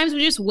 sometimes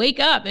we just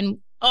wake up and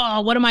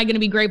oh, what am I going to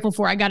be grateful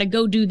for? I got to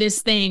go do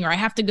this thing, or I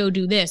have to go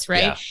do this.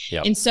 Right. Yeah.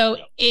 Yep. And so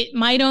it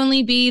might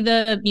only be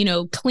the,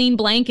 clean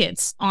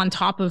blankets on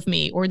top of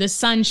me, or the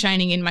sun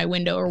shining in my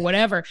window, or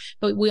whatever.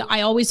 But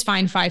I always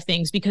find 5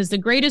 things, because the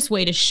greatest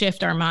way to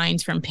shift our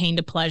minds from pain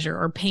to pleasure,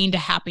 or pain to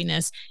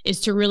happiness, is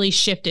to really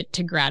shift it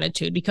to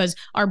gratitude, because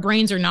our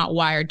brains are not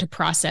wired to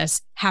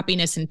process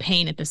happiness and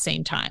pain at the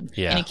same time.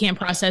 Yeah. And it can't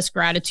process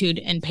gratitude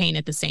and pain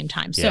at the same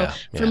time. So Yeah.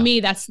 for me,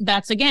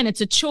 that's again,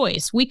 it's a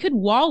choice. We could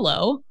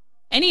wallow.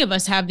 Any of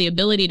us have the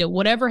ability to,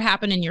 whatever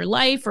happened in your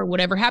life or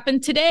whatever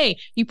happened today,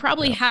 you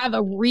probably have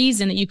a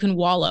reason that you can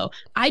wallow.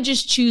 I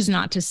just choose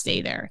not to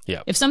stay there.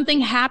 Yeah. If something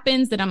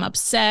happens that I'm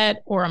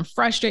upset or I'm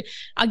frustrated,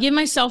 I'll give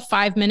myself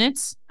 5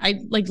 minutes. I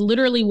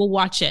literally will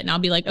watch it, and I'll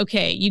be like,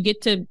 okay, you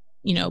get to,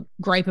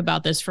 gripe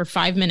about this for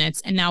 5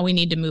 minutes, and now we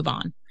need to move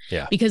on.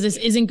 Yeah. Because this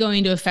isn't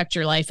going to affect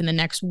your life in the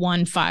next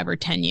 1, 5, or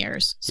 10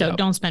 years. So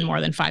don't spend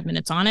more than 5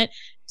 minutes on it.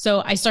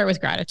 So I start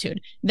with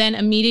gratitude. Then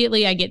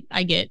immediately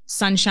I get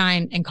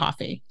sunshine and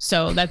coffee.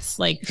 So that's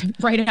like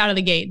right out of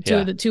the gate, two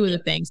of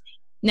the things.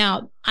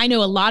 Now, I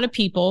know a lot of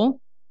people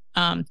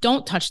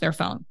don't touch their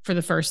phone for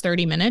the first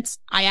 30 minutes.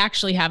 I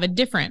actually have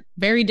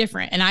very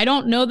different. And I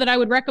don't know that I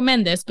would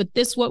recommend this, but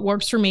this is what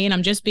works for me. And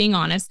I'm just being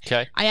honest.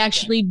 Okay. I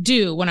actually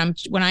do when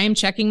I am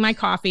checking my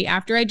coffee,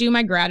 after I do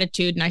my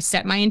gratitude and I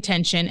set my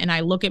intention and I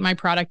look at my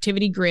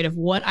productivity grid of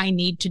what I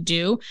need to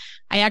do,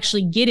 I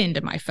actually get into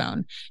my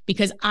phone,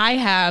 because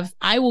I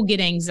will get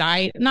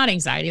not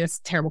anxiety. That's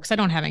terrible, because I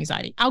don't have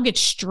anxiety. I'll get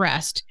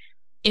stressed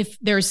if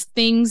there's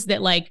things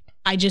that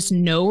I just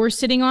know are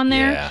sitting on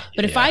there. Yeah,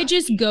 but if I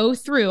just go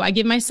through, I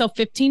give myself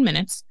 15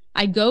 minutes,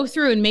 I go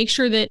through and make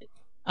sure that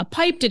a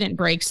pipe didn't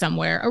break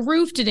somewhere, a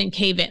roof didn't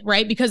cave in,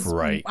 right? Because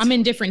I'm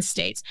in different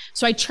states.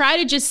 So I try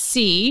to just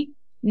see,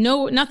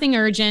 nothing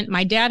urgent.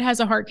 My dad has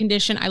a heart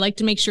condition. I like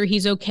to make sure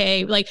he's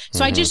okay.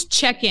 So I just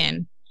check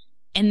in,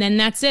 and then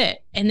that's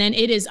it. And then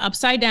it is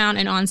upside down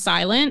and on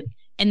silent.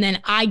 And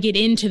then I get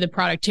into the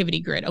productivity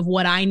grid of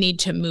what I need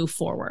to move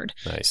forward.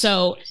 Nice.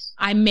 So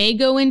I may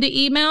go into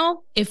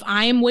email if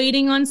I am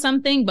waiting on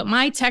something, but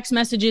my text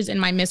messages and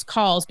my missed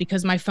calls,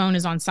 because my phone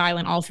is on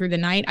silent all through the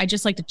night, I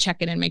just like to check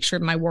it and make sure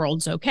my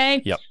world's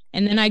okay. Yep.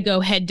 And then I go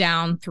head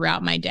down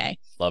throughout my day.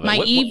 Love it.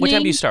 What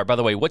time do you start? By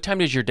the way, what time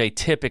does your day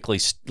typically,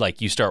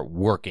 you start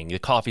working? The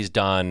coffee's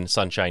done,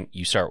 sunshine,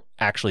 you start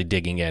actually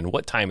digging in.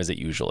 What time is it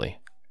usually?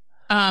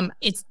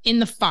 It's in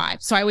the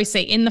 5. So I always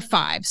say in the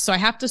 5. So I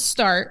have to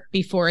start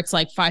before it's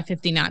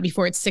 5:59,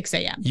 before it's 6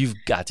 a.m. You've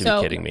got to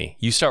be kidding me.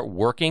 You start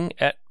working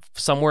at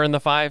somewhere in the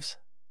 5s?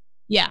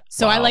 Yeah.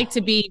 So I like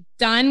to be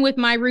done with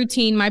my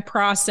routine, my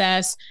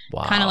process,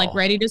 kind of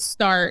ready to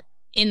start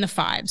in the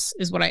 5s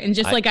is what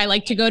I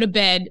like to go to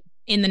bed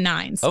in the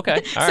 9s. Okay.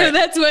 All so right.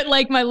 that's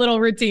what my little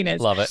routine is.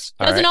 Love it.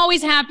 It doesn't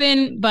always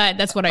happen, but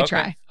that's what I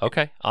try.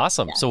 Okay.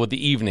 Awesome. Yeah. So with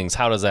the evenings,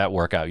 how does that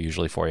work out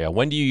usually for you?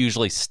 When do you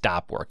usually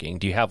stop working?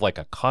 Do you have a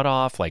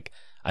cutoff? I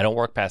don't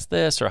work past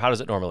this, or how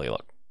does it normally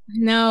look?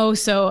 No.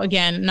 So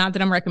again, not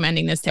that I'm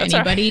recommending this to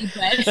anybody,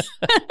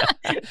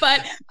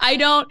 but I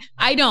don't.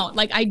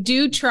 I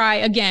do try,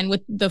 again,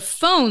 with the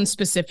phone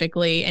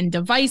specifically and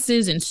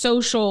devices and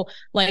social,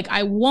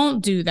 I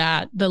won't do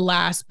that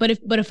but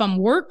if I'm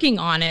working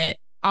on it,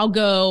 I'll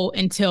go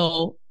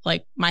until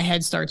my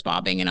head starts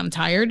bobbing and I'm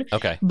tired.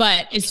 Okay.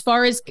 But as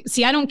far as,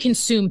 I don't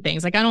consume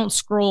things. I don't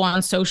scroll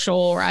on social,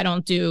 or I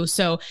don't do.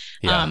 So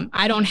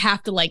I don't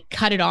have to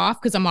cut it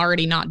off because I'm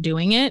already not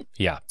doing it.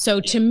 Yeah. So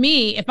to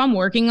me, if I'm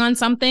working on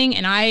something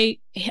and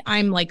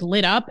I'm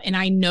lit up and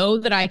I know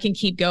that I can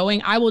keep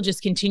going, I will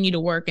just continue to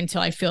work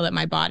until I feel that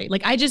my body,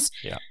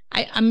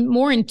 I'm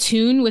more in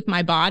tune with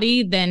my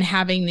body than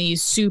having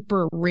these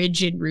super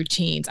rigid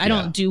routines. I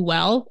don't do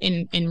well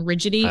in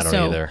rigidity. I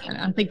don't either. I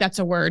don't think that's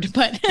a word,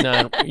 but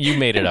no, you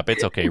made it up.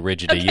 It's okay.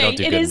 Rigidity. Okay, you don't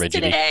do good in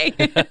rigidity.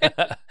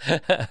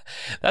 Today.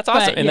 That's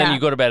awesome. And then you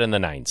go to bed in the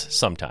 9s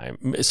sometime.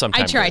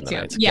 I try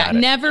to. Yeah.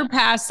 Never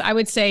past, I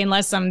would say,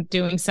 unless I'm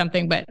doing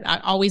something, but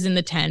always in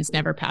the 10s,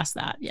 never past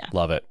that. Yeah.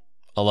 Love it.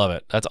 I love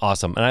it. That's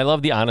awesome. And I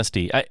love the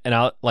honesty.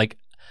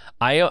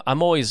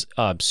 I'm always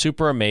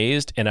super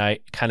amazed, and I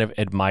kind of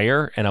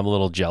admire, and I'm a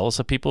little jealous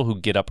of people who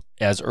get up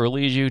as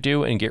early as you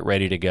do and get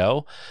ready to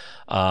go.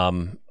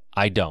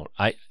 I don't.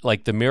 I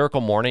like the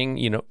miracle morning,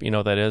 you know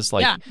what that is?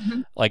 I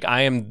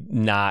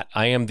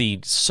am the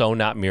So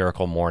Not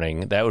Miracle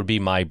Morning. That would be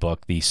my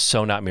book, the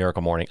So Not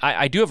Miracle Morning.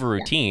 I do have a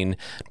routine,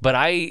 but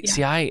I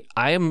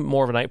am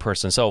more of a night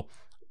person. So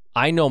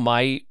I know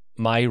my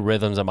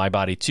rhythms of my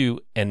body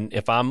too. And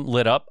if I'm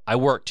lit up, I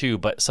work too,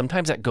 but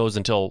sometimes that goes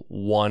until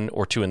 1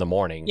 or 2 in the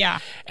morning. Yeah.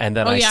 And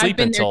then I sleep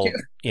until,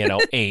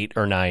 8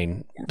 or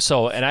 9.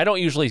 So, and I don't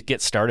usually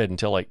get started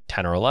until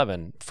 10 or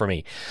 11 for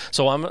me.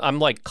 So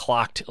I'm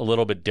clocked a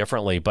little bit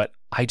differently, but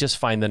I just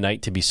find the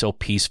night to be so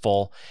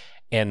peaceful,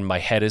 and my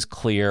head is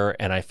clear,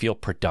 and I feel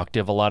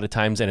productive a lot of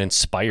times and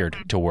inspired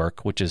to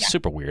work, which is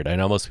super weird. I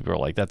know most people are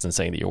like, that's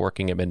insane that you're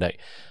working at midnight.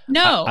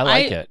 No, I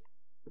like it.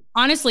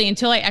 honestly,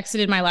 until I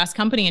exited my last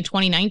company in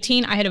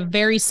 2019, I had a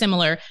very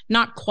similar,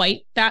 not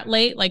quite that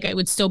late, like it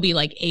would still be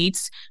like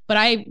 8s, but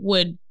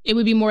it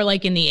would be more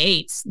like in the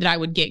 8s that I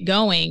would get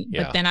going,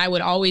 but then I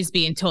would always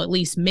be until at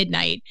least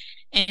midnight.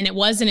 And it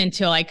wasn't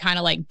until I kind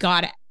of like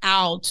got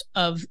out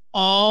of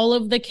all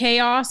of the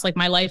chaos, like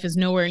my life is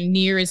nowhere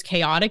near as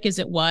chaotic as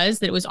it was,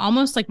 that it was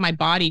almost like my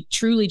body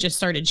truly just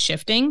started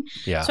shifting.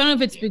 Yeah. So I don't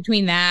know if it's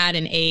between that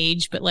and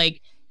age, but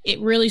like it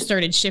really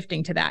started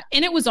shifting to that.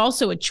 And it was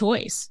also a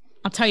choice.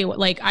 I'll tell you what,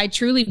 like, I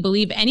truly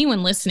believe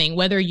anyone listening,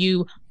 whether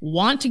you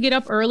want to get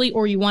up early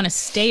or you want to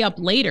stay up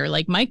later,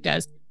 like Mike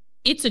does,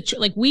 it's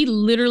like we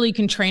literally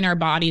can train our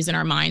bodies and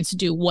our minds to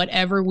do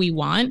whatever we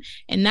want.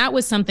 And that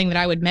was something that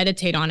I would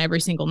meditate on every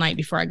single night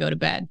before I go to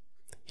bed,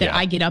 that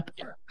I get up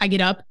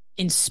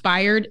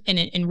inspired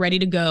and ready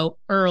to go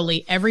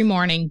early every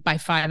morning by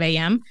 5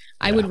 a.m.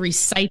 I would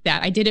recite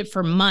that. I did it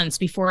for months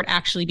before it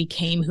actually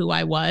became who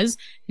I was.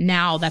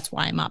 Now that's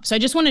why I'm up. So I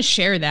just want to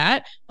share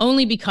that,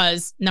 only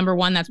because number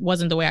one, that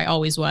wasn't the way I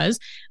always was.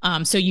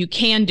 So you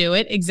can do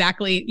it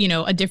exactly,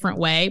 a different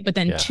way. But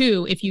then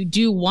two, if you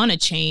do want to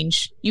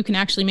change, you can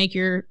actually make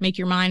your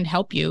mind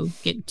help you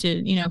get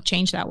to,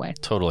 change that way.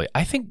 Totally.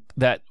 I think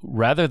that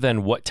rather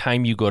than what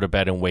time you go to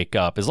bed and wake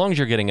up, as long as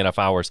you're getting enough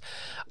hours,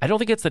 I don't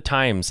think it's the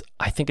times.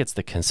 I think it's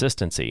the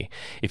consistency.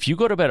 If you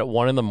go to bed at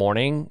 1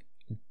 a.m,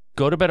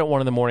 go to bed at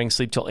 1 a.m,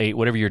 sleep till 8,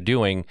 whatever you're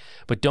doing,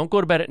 but don't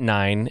go to bed at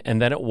 9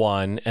 and then at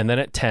 1 and then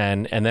at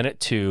 10 and then at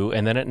 2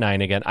 and then at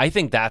 9 again. I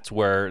think that's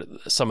where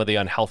some of the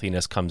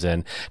unhealthiness comes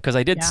in, because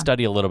I did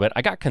study a little bit.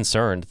 I got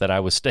concerned that I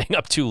was staying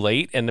up too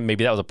late and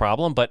maybe that was a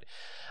problem, but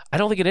I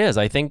don't think it is.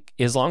 I think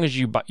as long as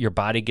your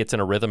body gets in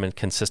a rhythm and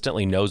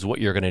consistently knows what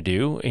you're going to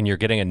do and you're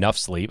getting enough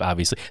sleep,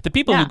 obviously. The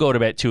people who go to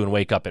bed at 2 and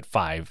wake up at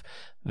 5,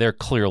 they're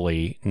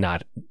clearly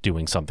not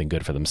doing something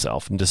good for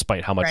themselves. And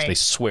despite how much they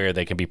swear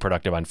they can be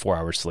productive on 4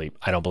 hours sleep,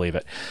 I don't believe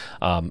it.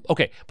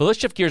 Okay, but let's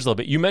shift gears a little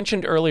bit. You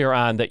mentioned earlier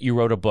on that you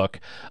wrote a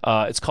book.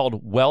 It's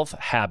called Wealth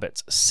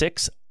Habits: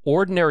 6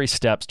 Ordinary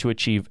Steps to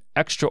Achieve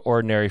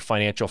Extraordinary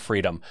Financial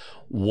Freedom.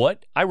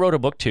 I wrote a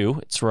book too.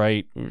 It's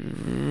right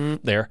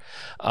there.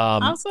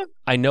 Awesome.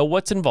 I know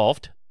what's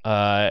involved.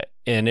 And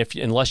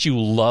unless you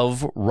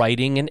love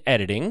writing and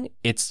editing,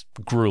 it's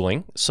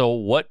grueling. So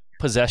what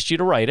possessed you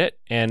to write it,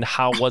 and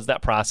how was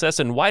that process,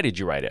 and why did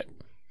you write it?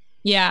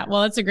 Yeah,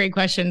 well, that's a great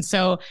question.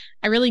 So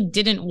I really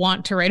didn't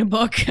want to write a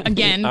book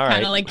again,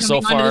 kind of like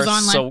coming so onto this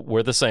online. So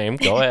we're the same.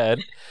 Go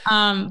ahead.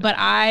 But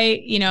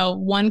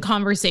one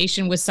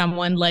conversation with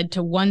someone led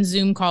to one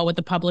Zoom call with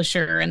the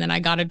publisher, and then I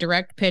got a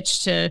direct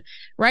pitch to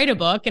write a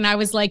book. And I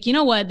was like, you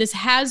know what, this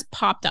has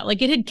popped up.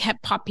 Like it had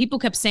people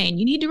kept saying,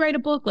 you need to write a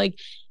book, like,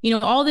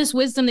 all this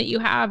wisdom that you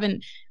have.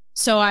 And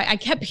so I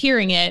kept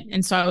hearing it.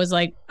 And so I was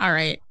like, all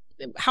right,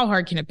 how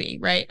hard can it be?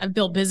 Right. I've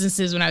built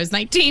businesses when I was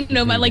 19.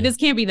 Like this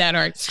can't be that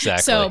hard.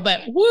 Exactly. So,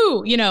 but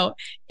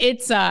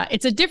it's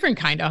a different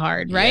kind of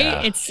hard, right?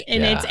 Yeah. It's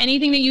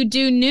anything that you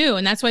do new.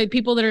 And that's why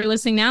people that are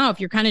listening now, if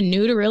you're kind of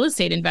new to real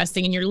estate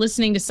investing and you're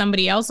listening to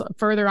somebody else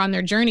further on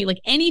their journey, like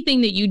anything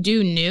that you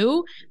do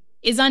new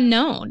is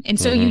unknown. And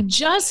so you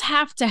just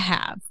have to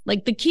have,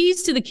 like, the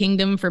keys to the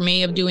kingdom for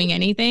me of doing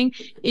anything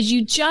is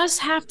you just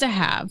have to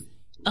have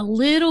a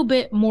little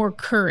bit more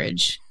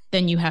courage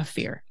than you have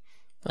fear.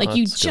 Like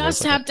you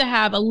just have to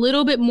have a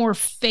little bit more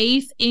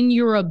faith in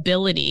your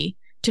ability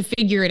to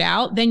figure it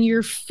out than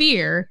your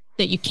fear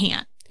that you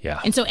can't.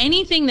 Yeah. And so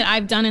anything that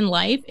I've done in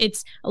life,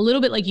 it's a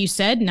little bit like you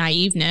said,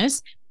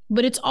 naiveness,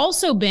 but it's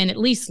also been, at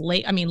least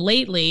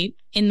lately,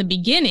 in the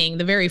beginning,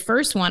 the very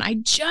first one, I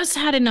just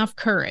had enough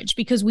courage,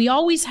 because we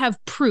always have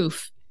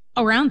proof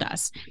around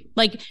us.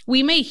 Like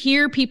we may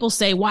hear people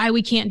say why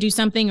we can't do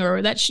something,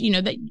 or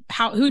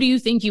who do you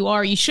think you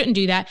are? You shouldn't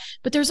do that.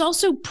 But there's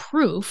also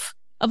proof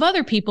of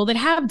other people that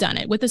have done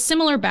it with a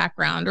similar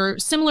background or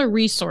similar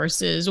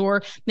resources,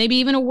 or maybe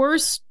even a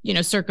worse,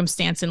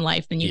 circumstance in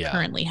life than you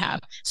currently have.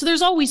 So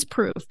there's always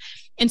proof.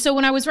 And so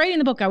when I was writing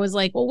the book, I was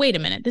like, well, wait a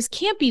minute, this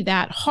can't be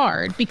that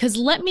hard, because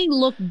let me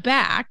look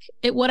back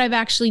at what I've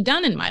actually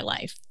done in my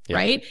life. Yep.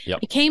 Right. Yep.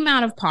 I came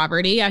out of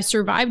poverty. I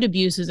survived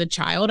abuse as a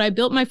child. I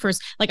built my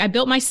first, I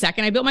built my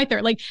second, I built my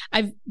third,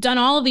 I've done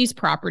all of these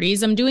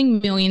properties. I'm doing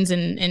millions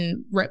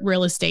in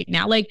real estate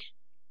now.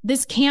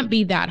 This can't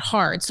be that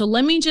hard. So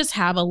let me just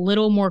have a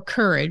little more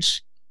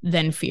courage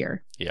than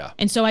fear. Yeah.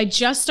 And so I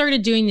just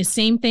started doing the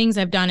same things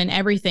I've done in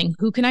everything.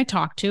 Who can I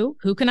talk to?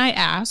 Who can I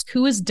ask?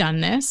 Who has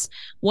done this?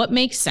 What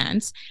makes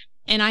sense?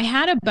 And I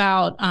had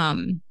about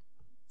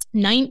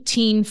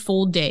 19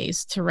 full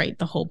days to write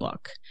the whole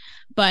book.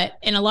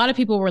 And a lot of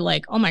people were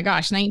like, oh my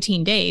gosh,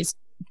 19 days.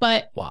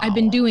 But wow. I've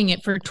been doing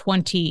it for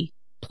 20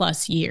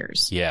 plus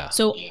years. Yeah.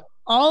 So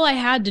all I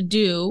had to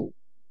do,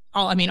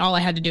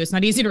 it's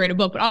not easy to write a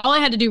book, but all I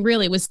had to do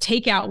really was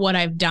take out what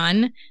I've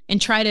done and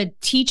try to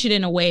teach it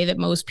in a way that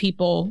most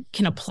people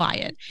can apply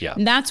it. Yeah.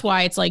 And that's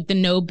why it's like the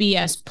no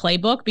BS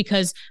playbook,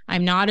 because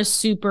I'm not a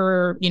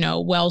super,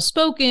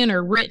 well-spoken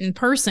or written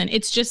person.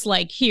 It's just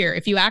like, here,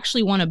 if you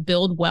actually want to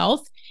build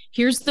wealth,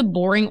 here's the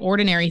boring,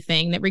 ordinary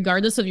thing that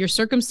regardless of your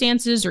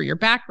circumstances or your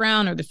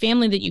background or the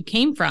family that you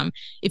came from,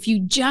 if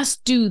you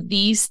just do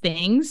these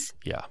things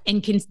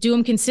and can do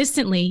them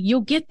consistently,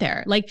 you'll get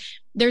there. Like,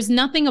 there's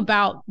nothing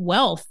about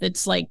wealth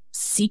that's like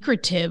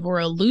secretive or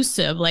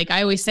elusive. Like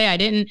I always say, I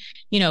didn't,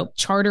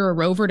 charter a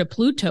rover to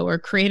Pluto or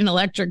create an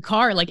electric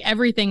car. Like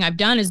everything I've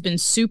done has been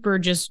super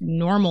just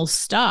normal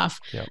stuff.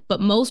 Yep.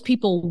 But most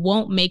people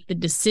won't make the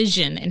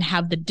decision and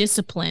have the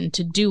discipline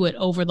to do it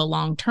over the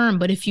long term.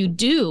 But if you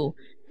do,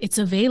 it's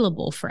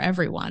available for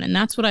everyone. And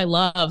that's what I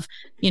love.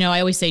 I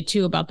always say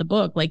too about the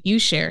book, like you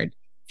shared,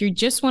 if you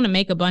just want to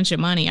make a bunch of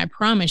money, I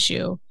promise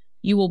you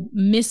will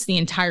miss the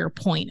entire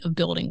point of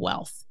building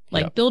wealth.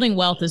 Like building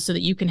wealth is so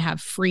that you can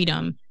have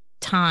freedom,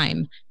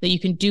 time, that you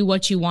can do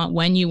what you want,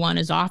 when you want,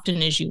 as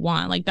often as you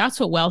want. Like that's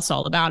what wealth's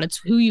all about. It's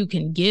who you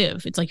can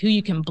give. It's like who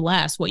you can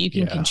bless, what you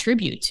can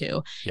contribute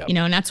to,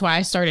 and that's why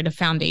I started a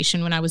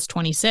foundation when I was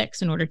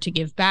 26 in order to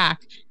give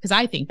back. Because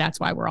I think that's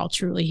why we're all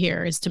truly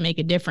here, is to make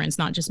a difference,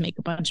 not just make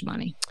a bunch of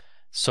money.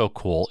 So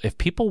cool. If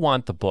people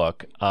want the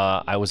book,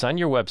 I was on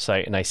your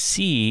website and I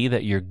see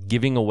that you're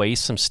giving away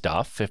some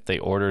stuff if they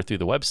order through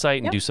the website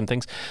and do some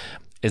things.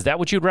 Is that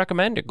what you'd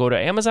recommend? Go to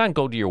Amazon,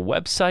 go to your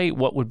website.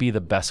 What would be the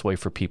best way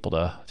for people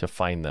to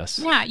find this?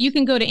 Yeah, you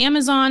can go to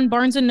Amazon,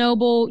 Barnes &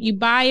 Noble, you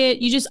buy it,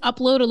 you just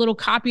upload a little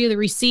copy of the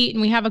receipt,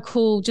 and we have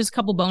just a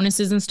couple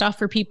bonuses and stuff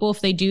for people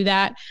if they do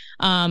that.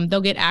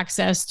 They'll get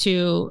access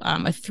to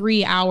a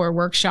 3-hour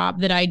workshop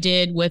that I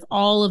did with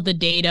all of the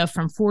data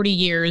from 40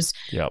 years,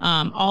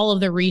 all of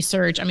the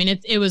research. I mean,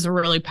 it was a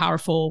really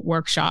powerful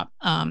workshop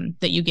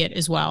that you get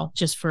as well,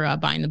 just for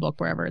buying the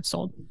book wherever it's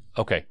sold.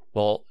 Okay.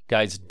 Well,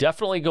 guys,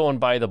 definitely go and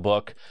buy the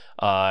book.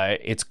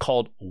 It's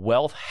called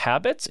Wealth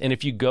Habits. And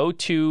if you go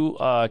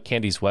to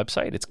Candy's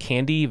website, it's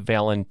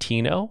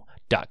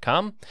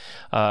candyvalentino.com.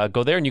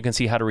 Go there and you can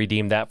see how to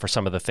redeem that for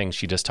some of the things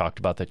she just talked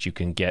about that you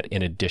can get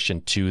in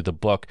addition to the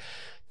book.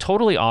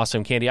 Totally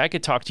awesome, Candy. I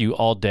could talk to you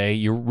all day.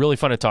 You're really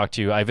fun to talk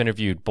to. I've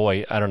interviewed,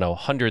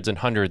 hundreds and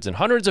hundreds and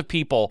hundreds of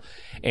people.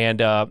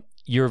 And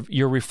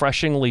you're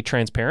refreshingly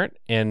transparent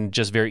and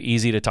just very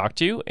easy to talk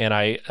to. And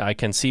I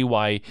can see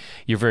why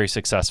you're very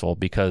successful,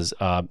 because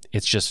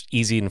it's just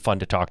easy and fun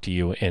to talk to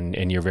you,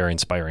 and you're very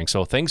inspiring.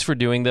 So thanks for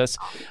doing this.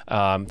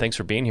 Thanks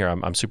for being here.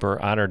 I'm super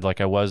honored,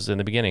 like I was in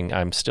the beginning.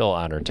 I'm still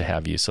honored to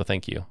have you. So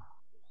thank you.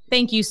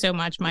 Thank you so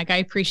much, Mike. I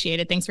appreciate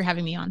it. Thanks for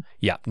having me on.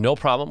 Yeah, no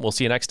problem. We'll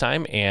see you next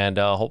time. And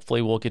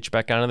hopefully we'll get you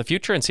back on in the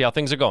future and see how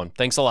things are going.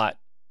 Thanks a lot.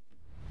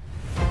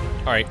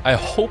 All right, I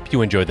hope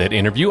you enjoyed that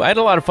interview. I had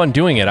a lot of fun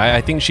doing it.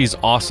 I think she's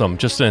awesome,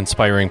 just an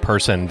inspiring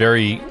person,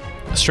 very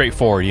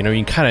straightforward. You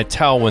can kind of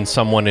tell when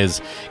someone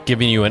is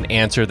giving you an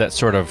answer that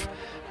sort of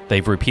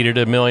they've repeated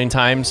a million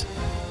times.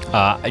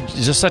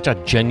 Just such a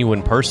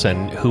genuine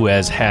person who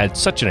has had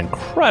such an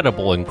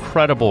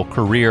incredible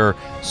career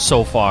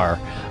so far.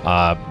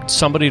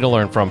 Somebody to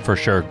learn from for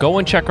sure. Go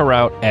and check her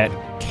out at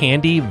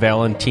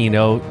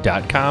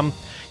candyvalentino.com.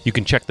 You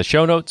can check the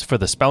show notes for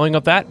the spelling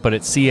of that, but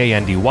it's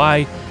Candy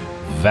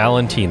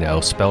Valentino,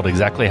 spelled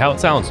exactly how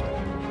it sounds.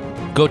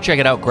 Go check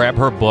it out, grab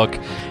her book,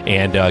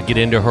 and get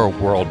into her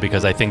world,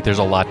 because I think there's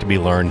a lot to be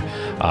learned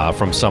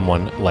from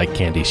someone like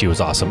Candy. She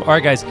was awesome. All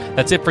right, guys,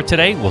 that's it for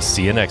today. We'll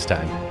see you next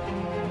time.